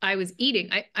I was eating.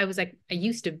 I was like, I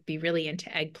used to be really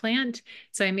into eggplant.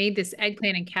 So I made this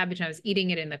eggplant and cabbage and I was eating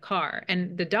it in the car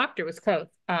and the doctor was close.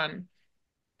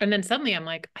 And then suddenly I'm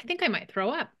like, I think I might throw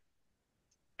up.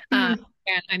 Uh, Mm,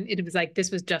 it was like,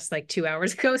 this was just like 2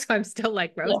 hours ago. So I'm still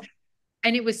like gross. yeah.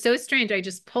 And it was so strange. I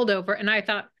just pulled over and I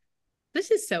thought,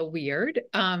 this is so weird.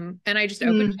 And I just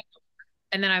opened Mm,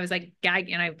 and then I was like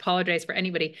gagging and I apologize for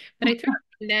anybody. But I threw up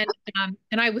and then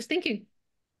and I was thinking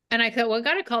and I thought, well, I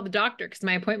gotta call the doctor because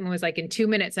my appointment was like in 2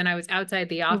 minutes and I was outside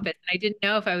the mm, office and I didn't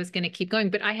know if I was gonna keep going,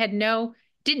 but I had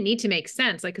didn't need to make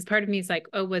sense. Like, because part of me is like,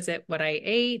 oh, was it what I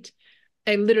ate?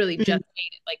 I literally mm, just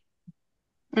ate it. Like,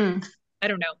 mm, I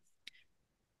don't know.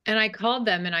 And I called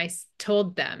them and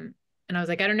told them, and I was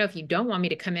like, I don't know if you don't want me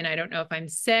to come in. I don't know if I'm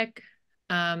sick.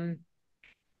 Um,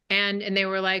 and they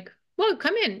were like, well,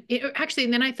 come in. Actually,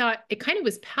 and then I thought it kind of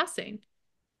was passing.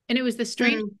 And it was the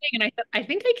strange mm. thing. And I thought, I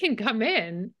think I can come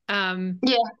in.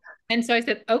 Yeah. And so I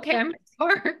said, okay, I'm at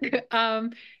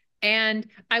work. And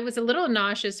I was a little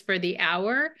nauseous for the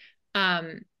hour.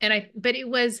 But it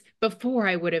was before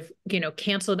I would have,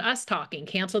 canceled us talking,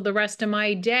 canceled the rest of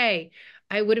my day.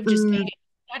 I would have just Mm, made it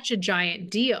such a giant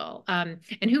deal. And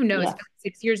who knows, yeah. if it was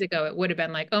 6 years ago, it would have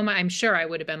been like, oh my, I'm sure I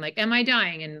would have been like, am I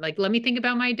dying? And like, let me think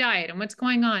about my diet and what's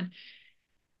going on.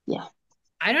 Yeah.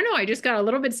 I don't know. I just got a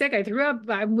little bit sick. I threw up.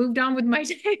 I moved on with my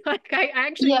day. Like I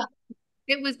actually, Yeah.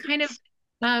 it was kind of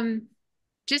um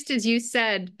just as you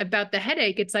said about the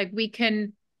headache, it's like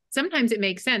sometimes it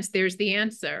makes sense. There's the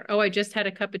answer. Oh, I just had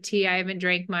a cup of tea. I haven't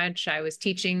drank much. I was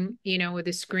teaching, with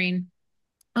a screen.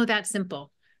 Oh, that's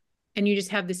simple. And you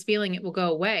just have this feeling it will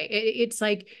go away. It's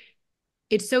like,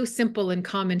 it's so simple and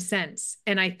common sense.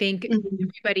 And I think Mm,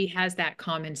 everybody has that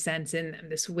common sense in them,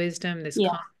 this wisdom, this yeah.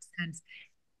 common sense.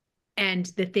 And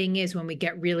the thing is, when we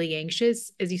get really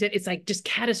anxious, as you said, it's like just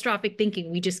catastrophic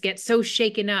thinking. We just get so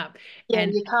shaken up. Yeah.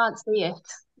 And You can't see it.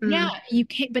 yeah, Mm, you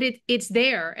can't, but it's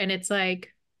there. And it's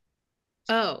like,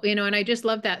 oh, and I just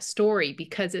love that story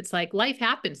because it's like life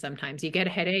happens sometimes. You get a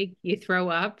headache, you throw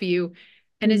up,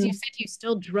 and as you mm, said, you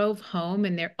still drove home.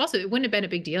 And there also, it wouldn't have been a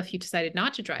big deal if you decided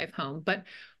not to drive home. But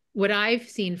what I've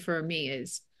seen for me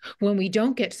is when we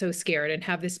don't get so scared and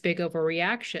have this big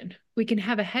overreaction, we can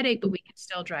have a headache, but mm, we can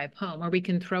still drive home, or we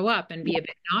can throw up and be yeah. a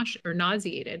bit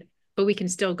nauseated, but we can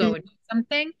still go and Mm, do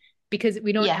something because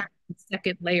we don't yeah. have the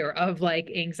second layer of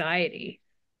like anxiety.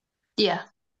 Yeah.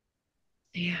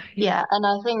 Yeah, yeah.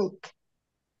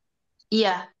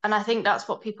 Yeah. And I think that's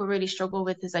what people really struggle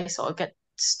with is they sort of get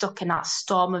stuck in that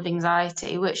storm of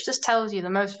anxiety, which just tells you the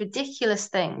most ridiculous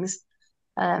things.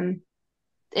 Um,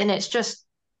 and it's just,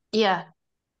 yeah,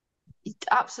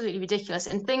 absolutely ridiculous.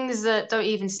 And things that don't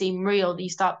even seem real that you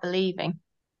start believing.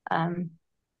 Um,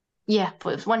 yeah,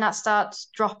 but when that starts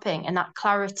dropping and that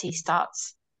clarity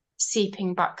starts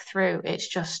seeping back through, it's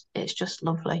just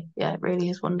lovely. Yeah, it really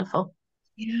is wonderful.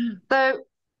 Yeah. So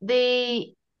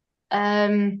the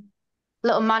um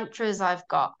little mantras I've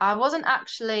got. I've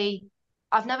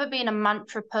never been a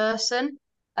mantra person.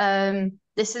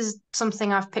 This is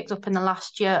something I've picked up in the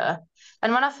last year.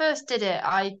 And when I first did it,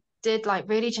 I did like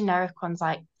really generic ones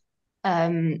like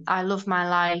I love my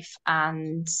life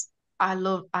and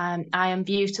I am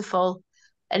beautiful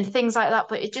and things like that.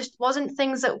 But it just wasn't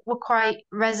things that were quite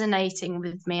resonating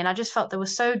with me. And I just felt they were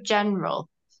so general.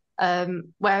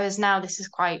 Whereas now this is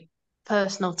quite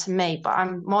personal to me, but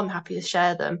I'm more than happy to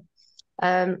share them.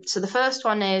 So the first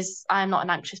one is I am not an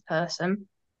anxious person.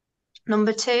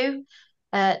 Number two,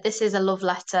 this is a love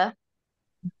letter.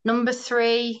 Number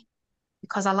three,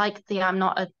 because I like the I'm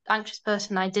not an anxious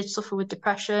person, I did suffer with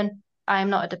depression. I am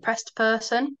not a depressed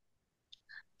person.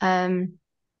 Um,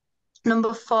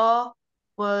 Number four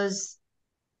was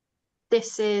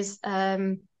this is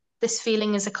this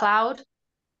feeling is a cloud.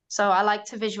 So I like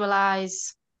to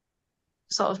visualize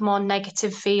sort of more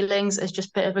negative feelings as just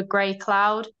a bit of a grey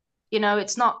cloud. You know,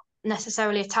 it's not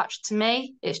necessarily attached to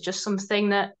me. It's just something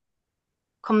that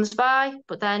comes by,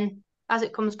 but then as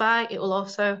it comes by, it will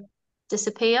also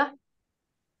disappear.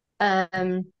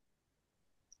 Um,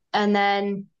 and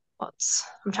then what's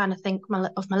I'm trying to think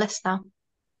of my list now.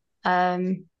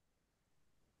 Um,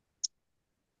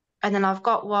 and then I've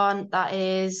got one that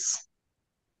is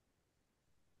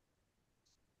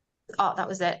oh, that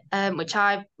was it. Which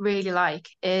I really like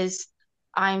is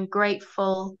I'm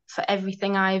grateful for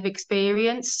everything I've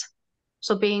experienced.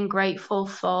 So being grateful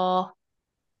for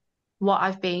what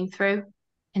I've been through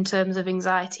in terms of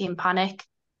anxiety and panic.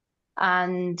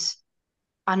 And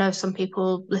I know some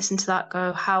people listen to that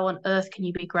go, how on earth can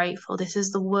you be grateful? This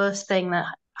is the worst thing that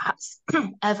has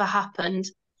ever happened.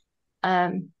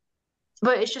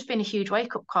 But it's just been a huge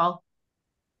wake up call.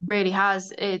 Really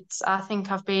has. I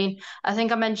think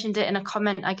I mentioned it in a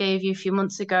comment I gave you a few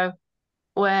months ago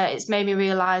where it's made me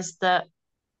realize that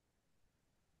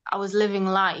I was living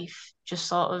life just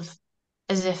sort of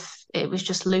as if it was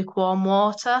just lukewarm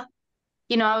water.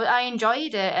 You know, I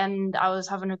enjoyed it and I was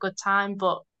having a good time,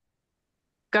 but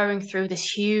going through this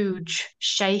huge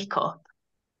shake up,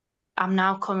 I'm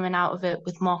now coming out of it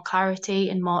with more clarity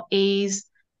and more ease,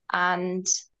 and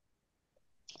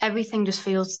everything just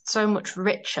feels so much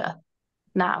richer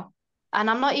now. And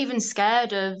I'm not even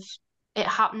scared of it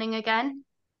happening again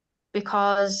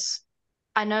because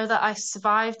I know that I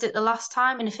survived it the last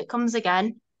time, and if it comes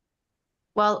again,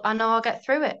 well, I know I'll get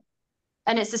through it.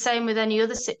 And it's the same with any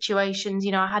other situations.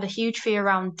 You know, I had a huge fear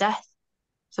around death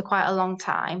for quite a long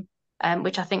time,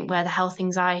 which I think where the health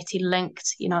anxiety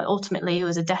linked, you know, ultimately it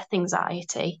was a death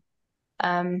anxiety.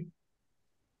 Um,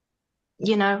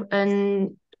 you know,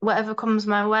 and whatever comes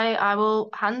my way, I will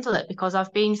handle it because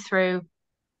I've been through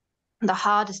the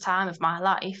hardest time of my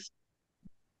life,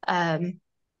 um,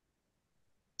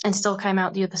 and still came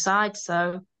out the other side.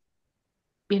 So,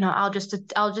 you know, I'll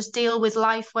just deal with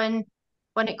life when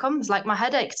it comes. Like my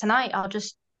headache tonight, I'll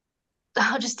just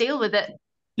deal with it.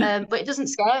 But it doesn't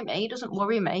scare me. It doesn't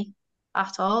worry me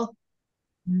at all.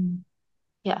 Mm.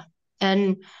 Yeah.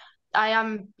 And I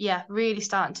am, yeah, really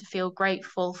starting to feel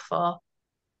grateful for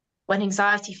when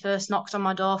anxiety first knocked on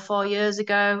my door 4 years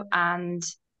ago and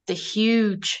the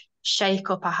huge shake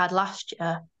up I had last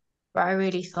year where I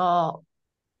really thought,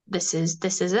 this is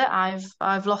it.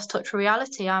 I've lost touch with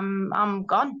reality. I'm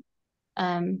gone.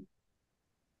 Um,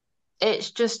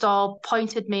 it's just all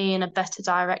pointed me in a better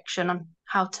direction on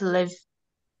how to live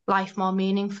life more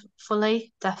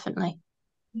meaningfully, definitely.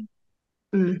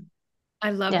 Mm,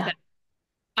 I love yeah.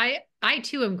 that. I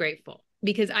too am grateful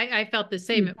because I felt the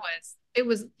same. Mm, It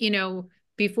was,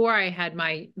 before I had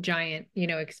my giant,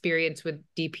 experience with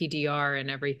DPDR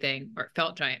and everything, or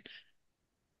felt giant,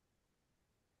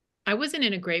 I wasn't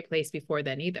in a great place before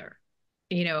then either.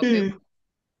 You know, it mm,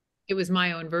 it was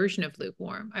my own version of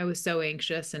lukewarm. I was so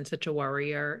anxious and such a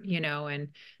worrier, and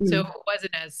so it mm.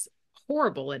 wasn't as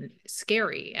horrible and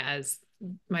scary as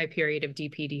my period of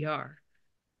DPDR,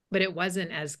 but it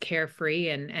wasn't as carefree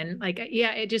and like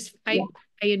yeah, it just Yeah.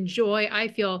 I enjoy I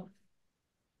feel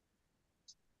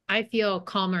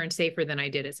calmer and safer than I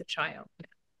did as a child,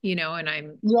 and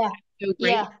I'm Yeah. so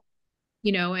great, Yeah.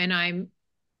 and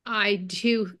I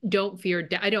too don't fear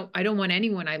I don't want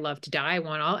anyone I love to die. I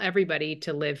want everybody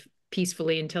to live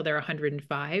peacefully until they're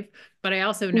 105. But I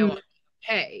also know Mm, I'm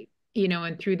okay,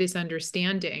 and through this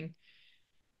understanding,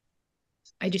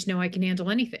 I just know I can handle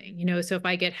anything, So if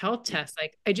I get health tests,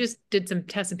 like I just did some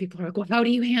tests and people are like, well, how do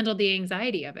you handle the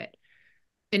anxiety of it?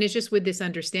 And it's just with this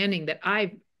understanding that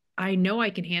I know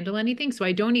I can handle anything. So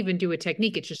I don't even do a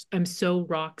technique. It's just I'm so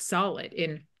rock solid.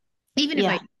 And even if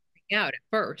I yeah. freak out at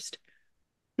first,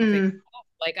 I'll figure Mm, it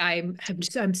out.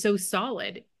 Like I'm so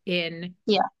solid in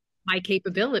yeah. my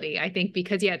capability. I think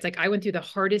because yeah, it's like I went through the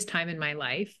hardest time in my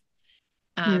life.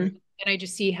 Mm, And I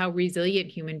just see how resilient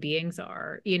human beings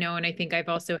are, and I think I've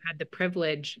also had the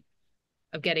privilege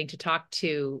of getting to talk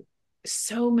to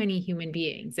so many human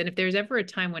beings. And if there's ever a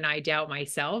time when I doubt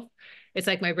myself, it's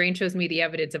like my brain shows me the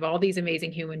evidence of all these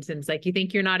amazing humans. And it's like, you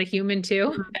think you're not a human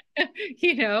too? Mhm.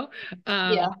 you know?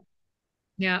 Um, Yeah.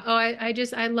 yeah. Oh,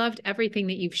 I loved everything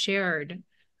that you've shared.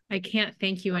 I can't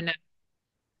thank you enough.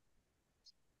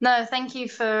 No, thank you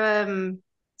for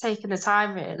taking the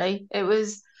time, really.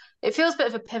 It feels a bit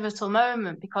of a pivotal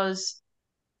moment because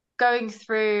going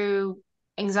through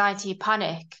anxiety,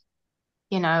 panic,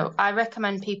 I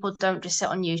recommend people don't just sit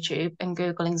on YouTube and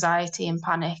Google anxiety and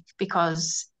panic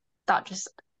because that just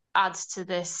adds to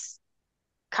this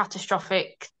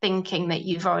catastrophic thinking that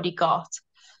you've already got.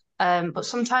 But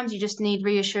sometimes you just need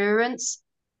reassurance.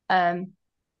 Um,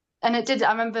 and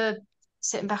I remember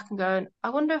sitting back and going, I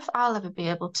wonder if I'll ever be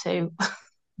able to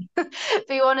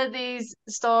be one of these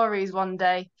stories one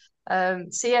day.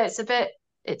 So yeah, it's a bit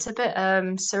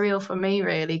surreal for me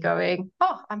really going,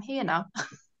 oh, I'm here now.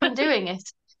 I'm doing it.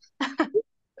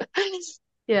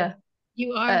 Yeah.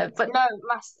 You are. But no,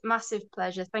 massive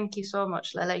pleasure. Thank you so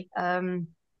much, Lily.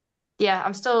 Yeah,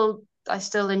 I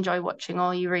still enjoy watching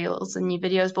all your reels and your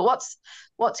videos. But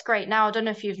what's great now, I don't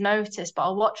know if you've noticed, but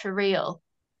I'll watch a reel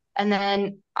and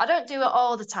then I don't do it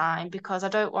all the time because I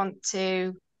don't want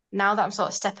to, now that I'm sort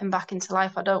of stepping back into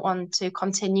life, I don't want to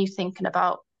continue thinking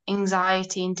about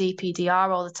anxiety and DPDR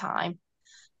all the time.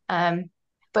 Um,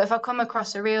 but if I come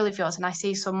across a reel of yours and I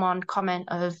see someone comment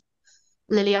of,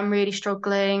 Lily, I'm really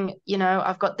struggling,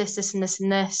 I've got this, and this,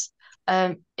 and this.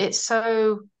 It's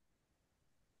so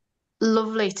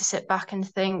lovely to sit back and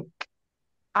think,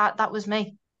 that was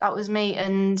me. That was me.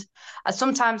 And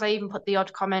sometimes I even put the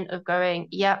odd comment of going,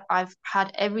 yeah, I've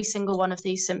had every single one of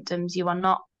these symptoms. You are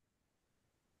not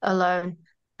alone.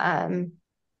 Um,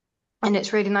 and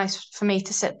it's really nice for me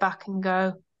to sit back and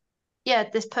go, yeah,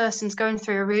 this person's going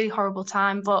through a really horrible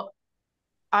time, but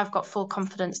I've got full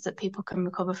confidence that people can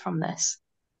recover from this.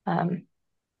 Um,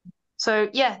 So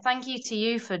yeah, thank you to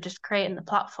you for just creating the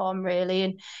platform really.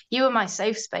 And you were my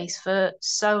safe space for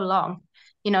so long.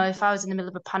 If I was in the middle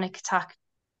of a panic attack,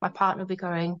 my partner would be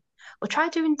going, well, try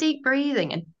doing deep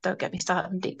breathing. And don't get me started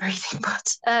on deep breathing,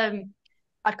 but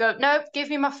I'd go, no, give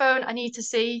me my phone. I need to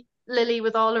see Lily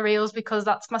with all the reels because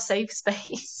that's my safe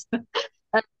space.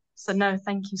 Um, so no,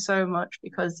 thank you so much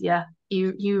because yeah,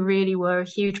 you really were a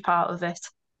huge part of it.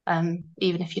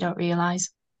 Even if you don't realize.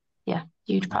 Yeah,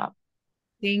 huge part.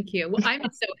 Thank you. Well, I'm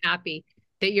so happy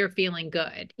that you're feeling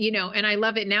good, and I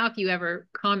love it now. If you ever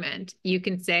comment, you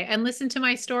can say, and listen to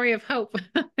my story of hope,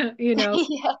 Yeah, you go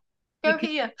can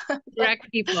here. Yeah.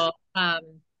 direct people.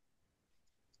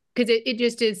 Because it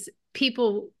just is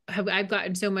I've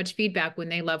gotten so much feedback when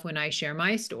they love when I share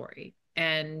my story.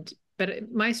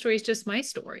 But my story is just my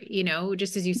story,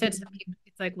 just as you said, some people,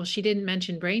 it's like, well, she didn't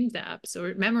mention brain zaps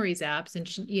or memory zaps.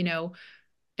 And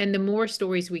and the more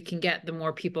stories we can get, the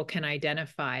more people can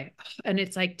identify. And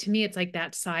it's like, to me, it's like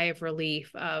that sigh of relief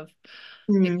of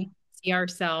if we Mm, see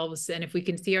ourselves, and if we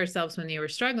can see ourselves when they were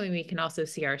struggling, we can also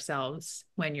see ourselves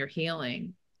when you're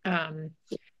healing. Um,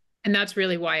 and that's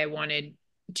really why I wanted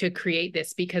to create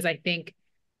this, because I think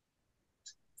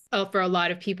for a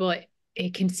lot of people,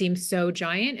 it can seem so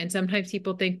giant. And sometimes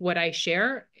people think what I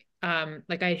share,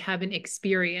 like I haven't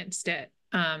experienced it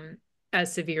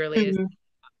as severely as, mm,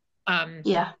 um,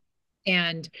 yeah.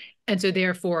 and and so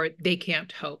therefore they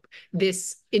can't hope.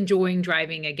 This enjoying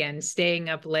driving again, staying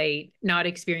up late, not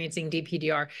experiencing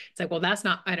DPDR, it's like, well, that's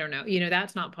not, I don't know,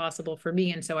 that's not possible for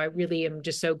me. And so I really am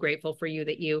just so grateful for you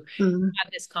that you Mm,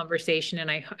 had this conversation.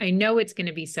 And I know it's going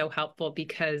to be so helpful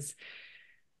because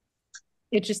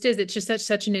it just is. It's just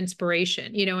such an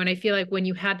inspiration, and I feel like when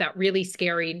you had that really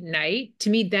scary night, to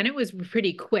me, then it was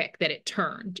pretty quick that it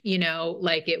turned,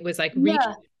 like it was like reaching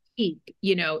yeah. peak,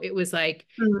 it was like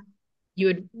Mm, you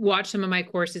would watch some of my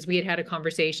courses, we had a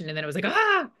conversation, and then it was like,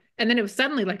 and then it was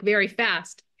suddenly like very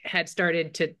fast had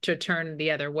started to turn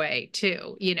the other way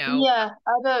too. yeah.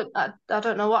 I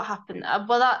don't know what happened.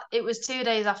 Well, that it was 2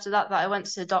 days after that I went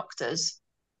to the doctors.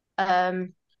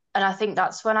 Um, and I think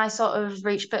that's when I sort of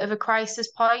reached a bit of a crisis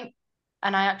point,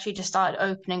 and I actually just started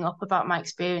opening up about my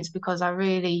experience because I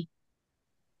really,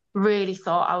 really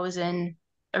thought I was in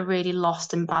a really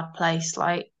lost and bad place.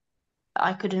 Like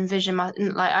I could envision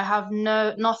I have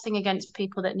nothing against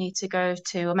people that need to go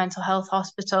to a mental health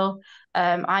hospital.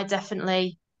 I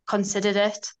definitely considered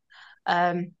it.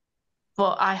 Um,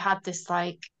 but I had this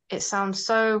it sounds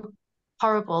so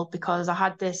horrible because I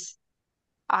had this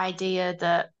idea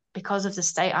that because of the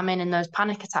state I'm in and those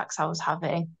panic attacks I was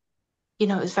having, it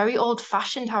was very old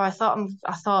fashioned how I thought.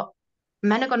 I thought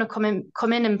men are going to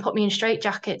come in and put me in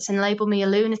straitjackets and label me a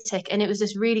lunatic, and it was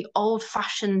this really old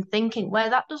fashioned thinking where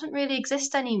that doesn't really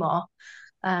exist anymore,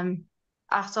 um,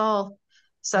 at all.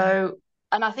 So,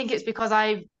 and I think it's because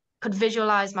I could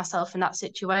visualize myself in that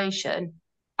situation.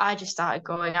 I just started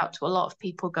going out to a lot of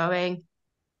people going,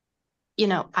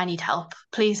 I need help.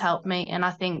 Please help me. And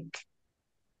I think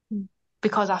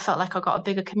because I felt like I got a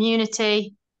bigger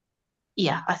community,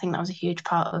 yeah, I think that was a huge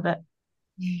part of it.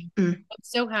 Yeah. Mm. I'm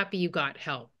so happy you got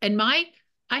help.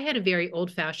 I had a very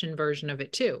old-fashioned version of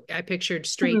it too. I pictured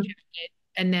straight Mm. jacket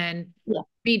and then Yeah,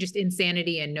 me just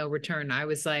insanity and no return. I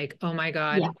was like, oh my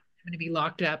God, yeah. I'm going to be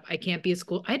locked up. I can't be at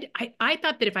school. I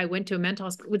thought that if I went to a mental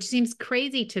hospital, which seems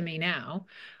crazy to me now,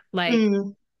 like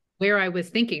Mm. where I was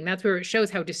thinking, that's where it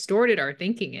shows how distorted our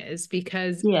thinking is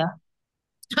because Yeah,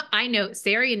 I know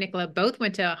Sarah and Nicola both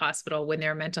went to a hospital when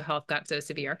their mental health got so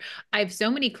severe. I have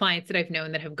so many clients that I've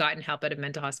known that have gotten help at a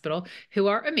mental hospital who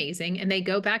are amazing and they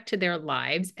go back to their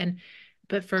lives.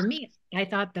 But for me, I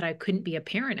thought that I couldn't be a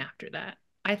parent after that.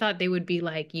 I thought they would be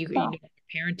like, you yeah. know,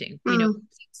 parenting, Mm.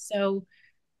 so,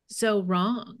 so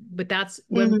wrong. But that's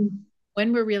Mm.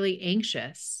 when we're really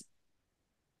anxious,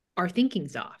 our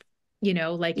thinking's off,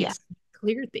 like Yeah, it's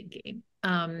clear thinking.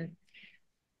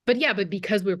 But yeah, but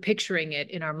because we're picturing it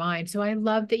in our mind. So I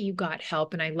love that you got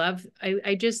help and I loved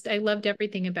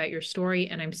everything about your story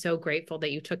and I'm so grateful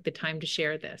that you took the time to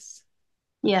share this.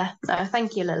 yeah. No,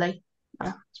 thank you, Lily.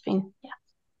 It's been, yeah,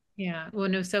 Yeah. Well,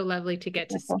 no, so lovely to get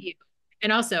to see wonderful. you.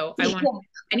 And also, I want Yeah,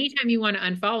 anytime you want to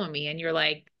unfollow me and you're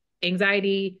like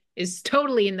anxiety is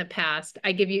totally in the past,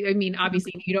 I give you I mean,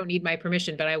 obviously you don't need my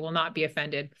permission, but I will not be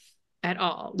offended at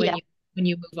all yeah. when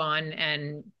you move on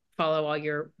and follow all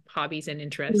your hobbies and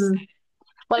interests. Mm.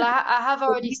 Well, I have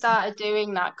already started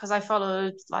doing that because I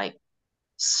followed like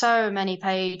so many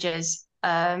pages.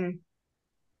 And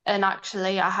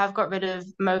actually, I have got rid of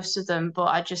most of them,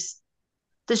 but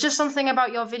there's just something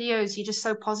about your videos. You're just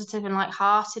so positive and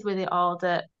light-hearted with it all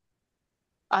that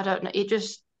I don't know.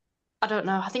 I don't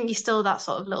know. I think you're still that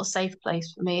sort of little safe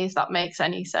place for me, if that makes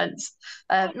any sense.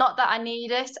 Not that I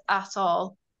need it at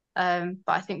all, but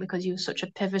I think because you were such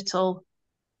a pivotal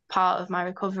part of my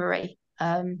recovery,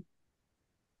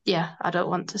 yeah, I don't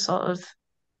want to sort of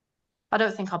I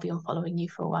don't think I'll be unfollowing you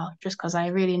for a while just because I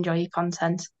really enjoy your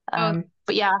content. Oh,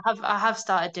 But yeah, I have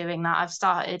started doing that. I've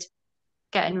started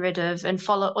getting rid of and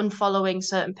unfollowing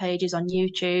certain pages on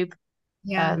YouTube.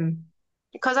 yeah. Um,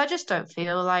 because I just don't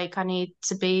feel like I need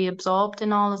to be absorbed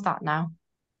in all of that now.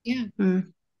 Yeah.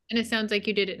 Mm. And it sounds like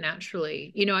you did it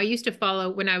naturally. I used to follow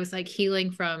when I was like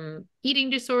healing from eating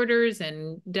disorders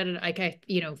and like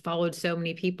followed so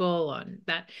many people on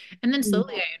that. And then Mm.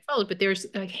 slowly I unfollowed, but there's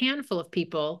a handful of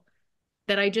people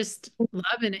that I just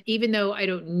love. And even though I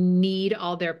don't need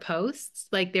all their posts,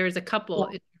 like there's a couple Yeah,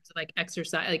 in terms of like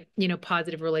exercise, like,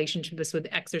 positive relationships with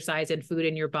exercise and food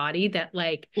in your body that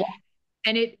like, yeah.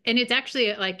 and it's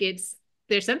actually like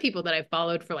there's some people that I've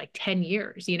followed for like 10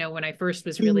 years, when I first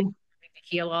was really Mm. trying to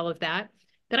heal all of that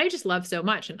I just love so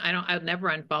much. And I'll never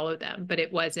unfollow them, but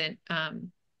it wasn't,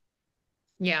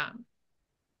 yeah.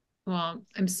 Well,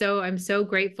 I'm so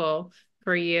grateful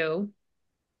for you.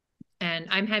 And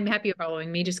I'm happy you're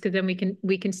following me just because then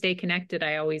we can stay connected.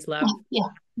 Yeah, I love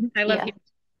yeah. you.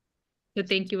 So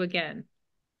thank you again.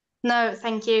 No,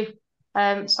 thank you.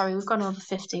 Sorry, we've gone over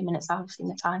 15 minutes. I haven't seen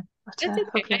the time, but That's okay.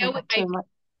 hopefully I don't get too much.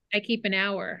 I keep an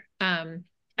hour.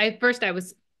 I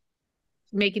was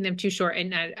making them too short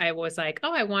and I was like,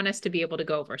 oh, I want us to be able to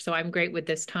go over. So I'm great with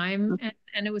this time.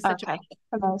 And it was such a Okay,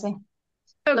 amazing.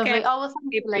 okay. Lovely. Oh, well,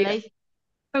 thank you, Lily.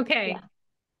 Okay. Yeah,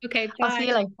 Okay. I'll see Bye.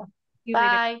 you later. See you later.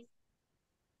 Bye.